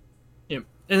 Yeah,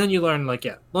 and then you learn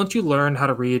once you learn how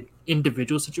to read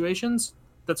individual situations,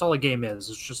 that's all a game is.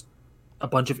 It's just a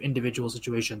bunch of individual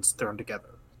situations thrown together.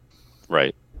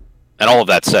 Right. And all of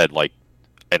that said, like,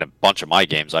 in a bunch of my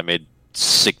games, I made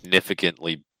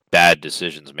significantly bad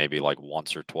decisions maybe like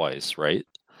once or twice, right?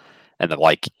 and then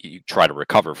like you try to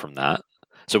recover from that.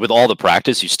 So with all the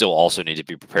practice, you still also need to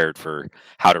be prepared for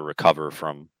how to recover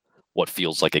from what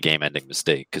feels like a game-ending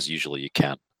mistake, because usually you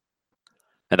can.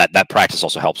 And that practice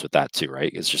also helps with that too,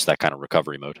 right? It's just that kind of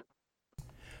recovery mode.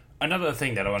 Another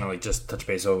thing that I want to like just touch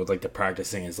base over with like the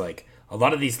practicing is like a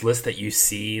lot of these lists that you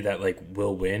see that like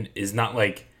will win is not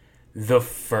like the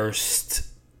first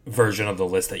version of the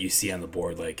list that you see on the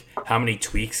board. Like how many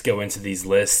tweaks go into these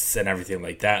lists and everything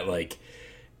like that. Like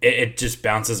it just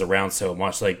bounces around so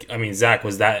much. Like, I mean, Zach,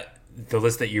 was that the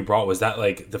list that you brought? Was that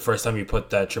like the first time you put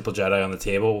that Triple Jedi on the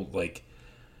table? Like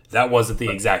that wasn't the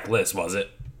exact list, was it?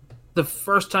 The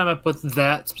first time I put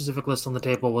that specific list on the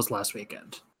table was last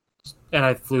weekend. And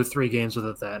I flew 3 games with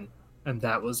it then. And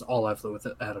that was all I flew with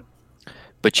it at.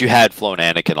 But you had flown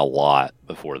Anakin a lot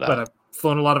before that. But I've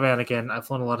flown a lot of Anakin. I've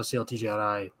flown a lot of CLT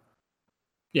Jedi.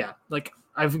 Yeah, like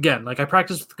I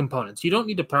practice with the components. You don't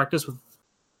need to practice with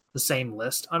the same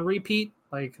list on repeat.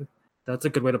 Like that's a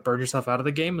good way to burn yourself out of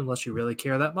the game unless you really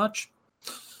care that much.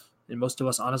 And most of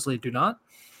us honestly do not.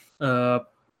 But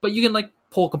you can like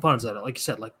pull components out of it. Like you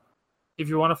said, like if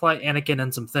you want to fly Anakin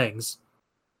and some things,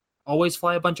 always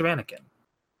fly a bunch of Anakin.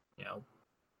 You know,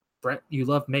 Brett, you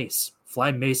love Mace.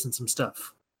 Fly Mace and some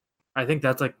stuff. I think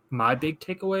that's like my big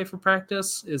takeaway for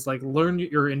practice is like learn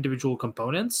your individual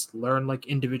components, learn like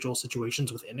individual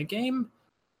situations within a game,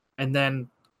 and then,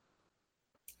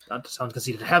 not to sound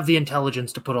conceited, have the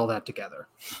intelligence to put all that together.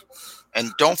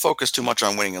 And don't focus too much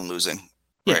on winning and losing.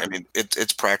 Right? Yeah. I mean,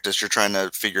 it's practice. You're trying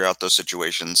to figure out those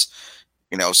situations.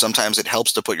 You know, sometimes it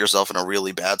helps to put yourself in a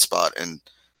really bad spot and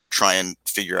try and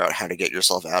figure out how to get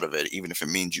yourself out of it, even if it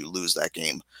means you lose that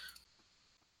game.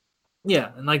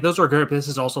 Yeah, and like those are great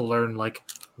places to also learn like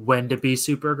when to be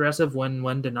super aggressive,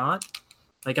 when to not.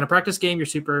 Like in a practice game,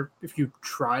 if you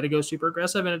try to go super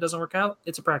aggressive and it doesn't work out,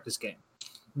 it's a practice game.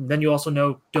 Then you also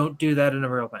know don't do that in a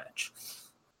real match.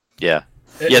 Yeah.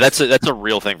 Yeah, that's a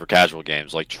real thing for casual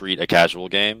games. Like treat a casual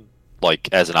game like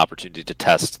as an opportunity to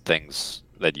test things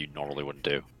that you normally wouldn't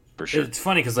do. For sure. It's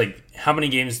funny because like how many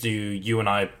games do you and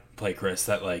I play, Chris,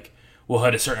 that like we'll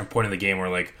hit a certain point in the game where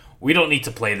like we don't need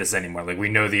to play this anymore. Like we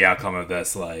know the outcome of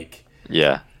this. Like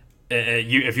yeah,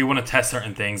 if you want to test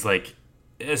certain things, like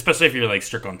especially if you're like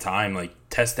strict on time, like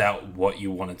test out what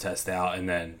you want to test out and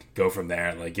then go from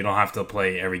there. Like you don't have to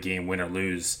play every game win or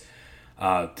lose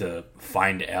to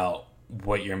find out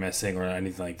what you're missing or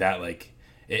anything like that. Like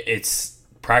it's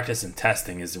practice and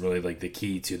testing is really like the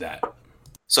key to that.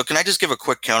 So can I just give a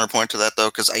quick counterpoint to that though?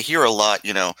 Because I hear a lot,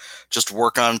 you know, just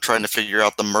work on trying to figure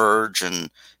out the merge and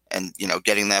you know,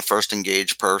 getting that first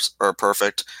engage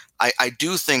perfect. I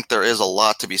do think there is a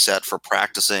lot to be said for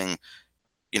practicing,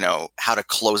 you know, how to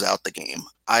close out the game.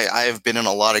 I have been in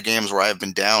a lot of games where I've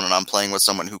been down and I'm playing with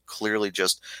someone who clearly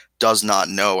just does not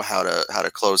know how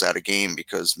to close out a game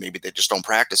because maybe they just don't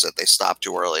practice it. They stop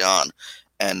too early on.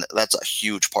 And that's a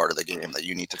huge part of the game that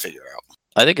you need to figure out.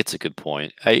 I think it's a good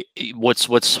point.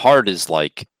 What's hard is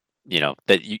like, you know,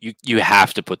 that you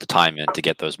have to put the time in to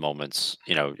get those moments,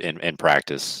 you know, in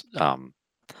practice.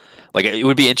 Like it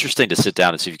would be interesting to sit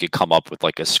down and see if you could come up with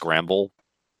like a scramble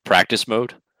practice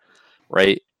mode,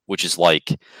 right? Which is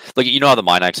like you know how the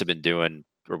Minax have been doing,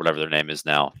 or whatever their name is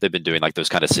now. They've been doing like those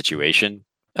kind of situation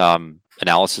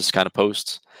analysis kind of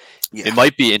posts. Yeah. It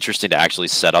might be interesting to actually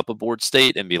set up a board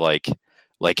state and be like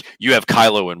you have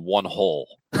Kylo in one hole.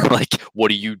 Like, what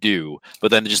do you do? But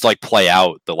then just like play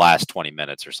out the last 20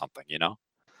 minutes or something, you know?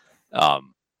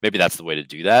 Maybe that's the way to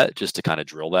do that, just to kind of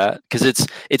drill that. Because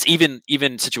it's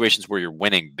even situations where you're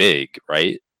winning big,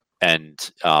 right?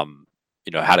 And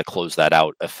you know, how to close that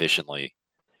out efficiently.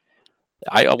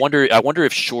 I wonder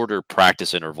if shorter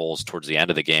practice intervals towards the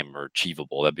end of the game are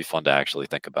achievable. That'd be fun to actually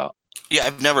think about. Yeah,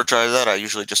 I've never tried that. I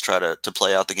usually just try to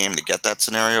play out the game to get that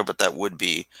scenario, but that would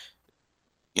be,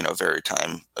 you know, very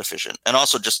time efficient. And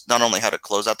also just not only how to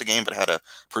close out the game, but how to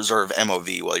preserve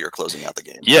MOV while you're closing out the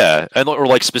game. Yeah, and or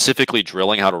like specifically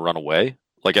drilling how to run away.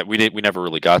 Like we never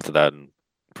really got to that in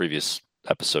previous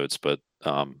episodes, but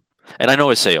and I know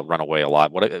I say run away a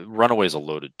lot. Runaway is a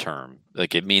loaded term.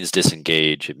 Like it means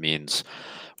disengage. It means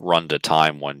run to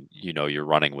time when you know you're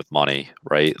running with money,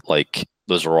 right? Like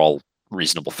those are all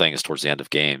reasonable things towards the end of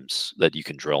games that you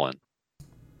can drill in.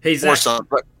 Hey Zach,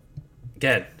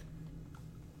 Good.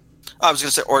 I was going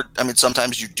to say, or I mean,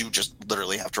 sometimes you do just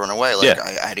literally have to run away. Like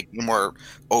yeah. I had a game where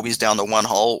Obi's down the one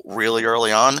hull really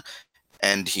early on,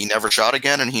 and he never shot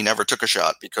again, and he never took a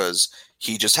shot because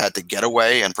he just had to get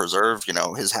away and preserve, you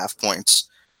know, his half points.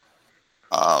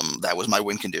 That was my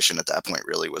win condition at that point.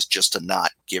 Really, was just to not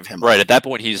give him right. At that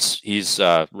point, he's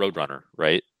Roadrunner,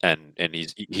 right, and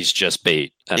he's just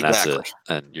bait, and exactly. That's it.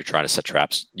 And you're trying to set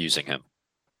traps using him.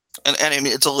 And I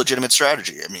mean, it's a legitimate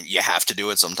strategy. I mean, you have to do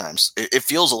it sometimes. It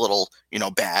feels a little,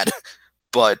 bad,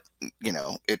 but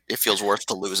it feels worse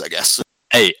to lose, I guess.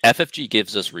 Hey, FFG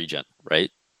gives us regen,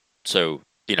 right? So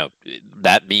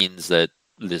that means that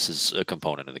this is a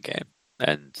component of the game,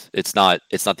 and it's not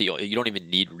you don't even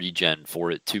need regen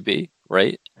for it to be,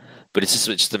 right? But it's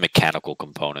just a mechanical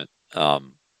component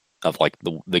of like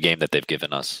the game that they've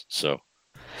given us. So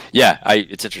yeah,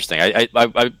 it's interesting.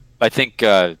 I think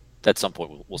at some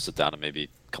point we'll sit down and maybe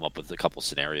come up with a couple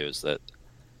scenarios that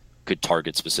could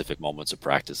target specific moments of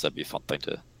practice. That'd be a fun thing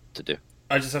to do.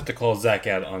 I just have to call Zach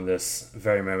out on this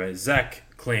very moment. Zach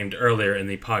claimed earlier in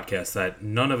the podcast that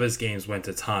none of his games went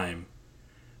to time.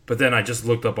 But then I just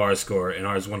looked up our score, and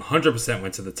ours 100%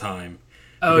 went to the time.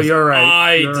 Oh, you're right.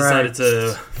 I decided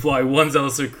to fly one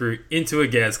Zealous Recruit into a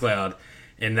gas cloud,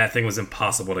 and that thing was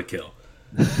impossible to kill.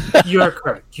 You are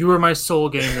correct. You were my sole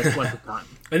game that went to time.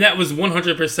 And that was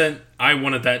 100%. I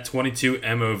wanted that 22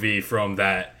 MOV from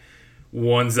that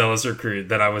one Zealous Recruit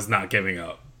that I was not giving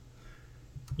up.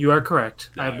 You are correct.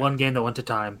 I had one game that went to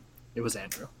time. It was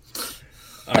Andrew.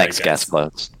 Thanks, gas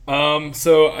clouds. And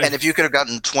if you could have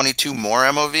gotten 22 more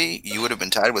MOV, you would have been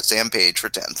tied with Sam Page for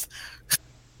 10th.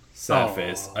 Sad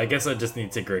face. I guess I just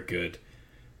need to grit good.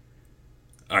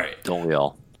 All right. Don't we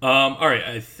all? All right.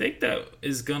 I think that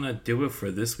is gonna do it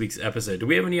for this week's episode. Do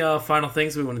we have any final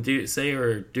things we want to say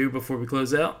or do before we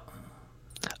close out?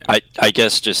 I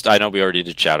guess I know we already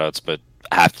did shout outs, but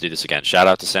I have to do this again. Shout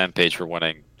out to Sam Page for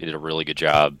winning. He did a really good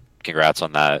job. Congrats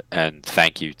on that, and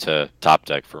thank you to Top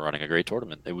Deck for running a great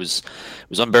tournament. It was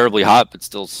unbearably hot, but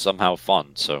still somehow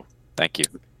fun. So thank you.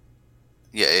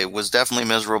 Yeah, it was definitely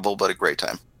miserable, but a great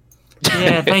time.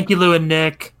 Yeah, thank you, Lou and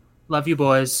Nick. Love you,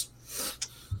 boys.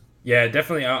 Yeah,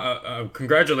 definitely.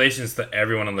 Congratulations to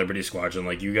everyone on Liberty Squadron.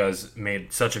 Like, you guys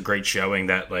made such a great showing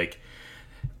that like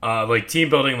team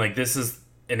building. Like, this is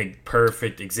a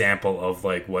perfect example of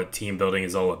like what team building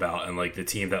is all about, and like the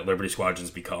team that Liberty Squadron's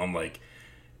become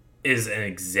is an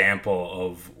example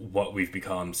of what we've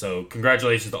become. So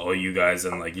congratulations to all you guys,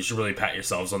 and like you should really pat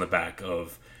yourselves on the back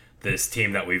of this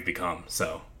team that we've become.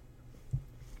 So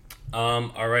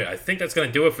all right, I think that's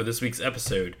gonna do it for this week's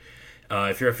episode.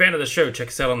 If you're a fan of the show, check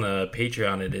us out on the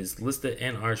Patreon. It is listed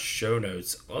in our show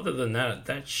notes. Other than that,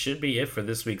 that should be it for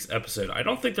this week's episode. I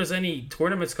don't think there's any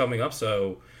tournaments coming up,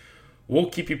 so we'll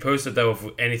keep you posted though if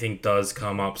anything does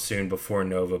come up soon before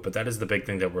Nova, but that is the big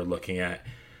thing that we're looking at.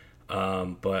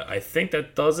 But I think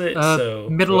that does it.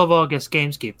 Middle of August,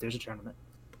 Gameskeep. There's a tournament.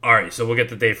 All right, so we'll get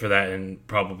the date for that, and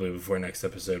probably before next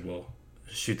episode we'll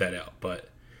shoot that out. But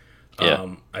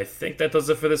I think that does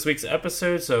it for this week's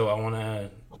episode. So I want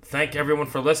to thank everyone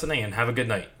for listening, and have a good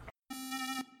night.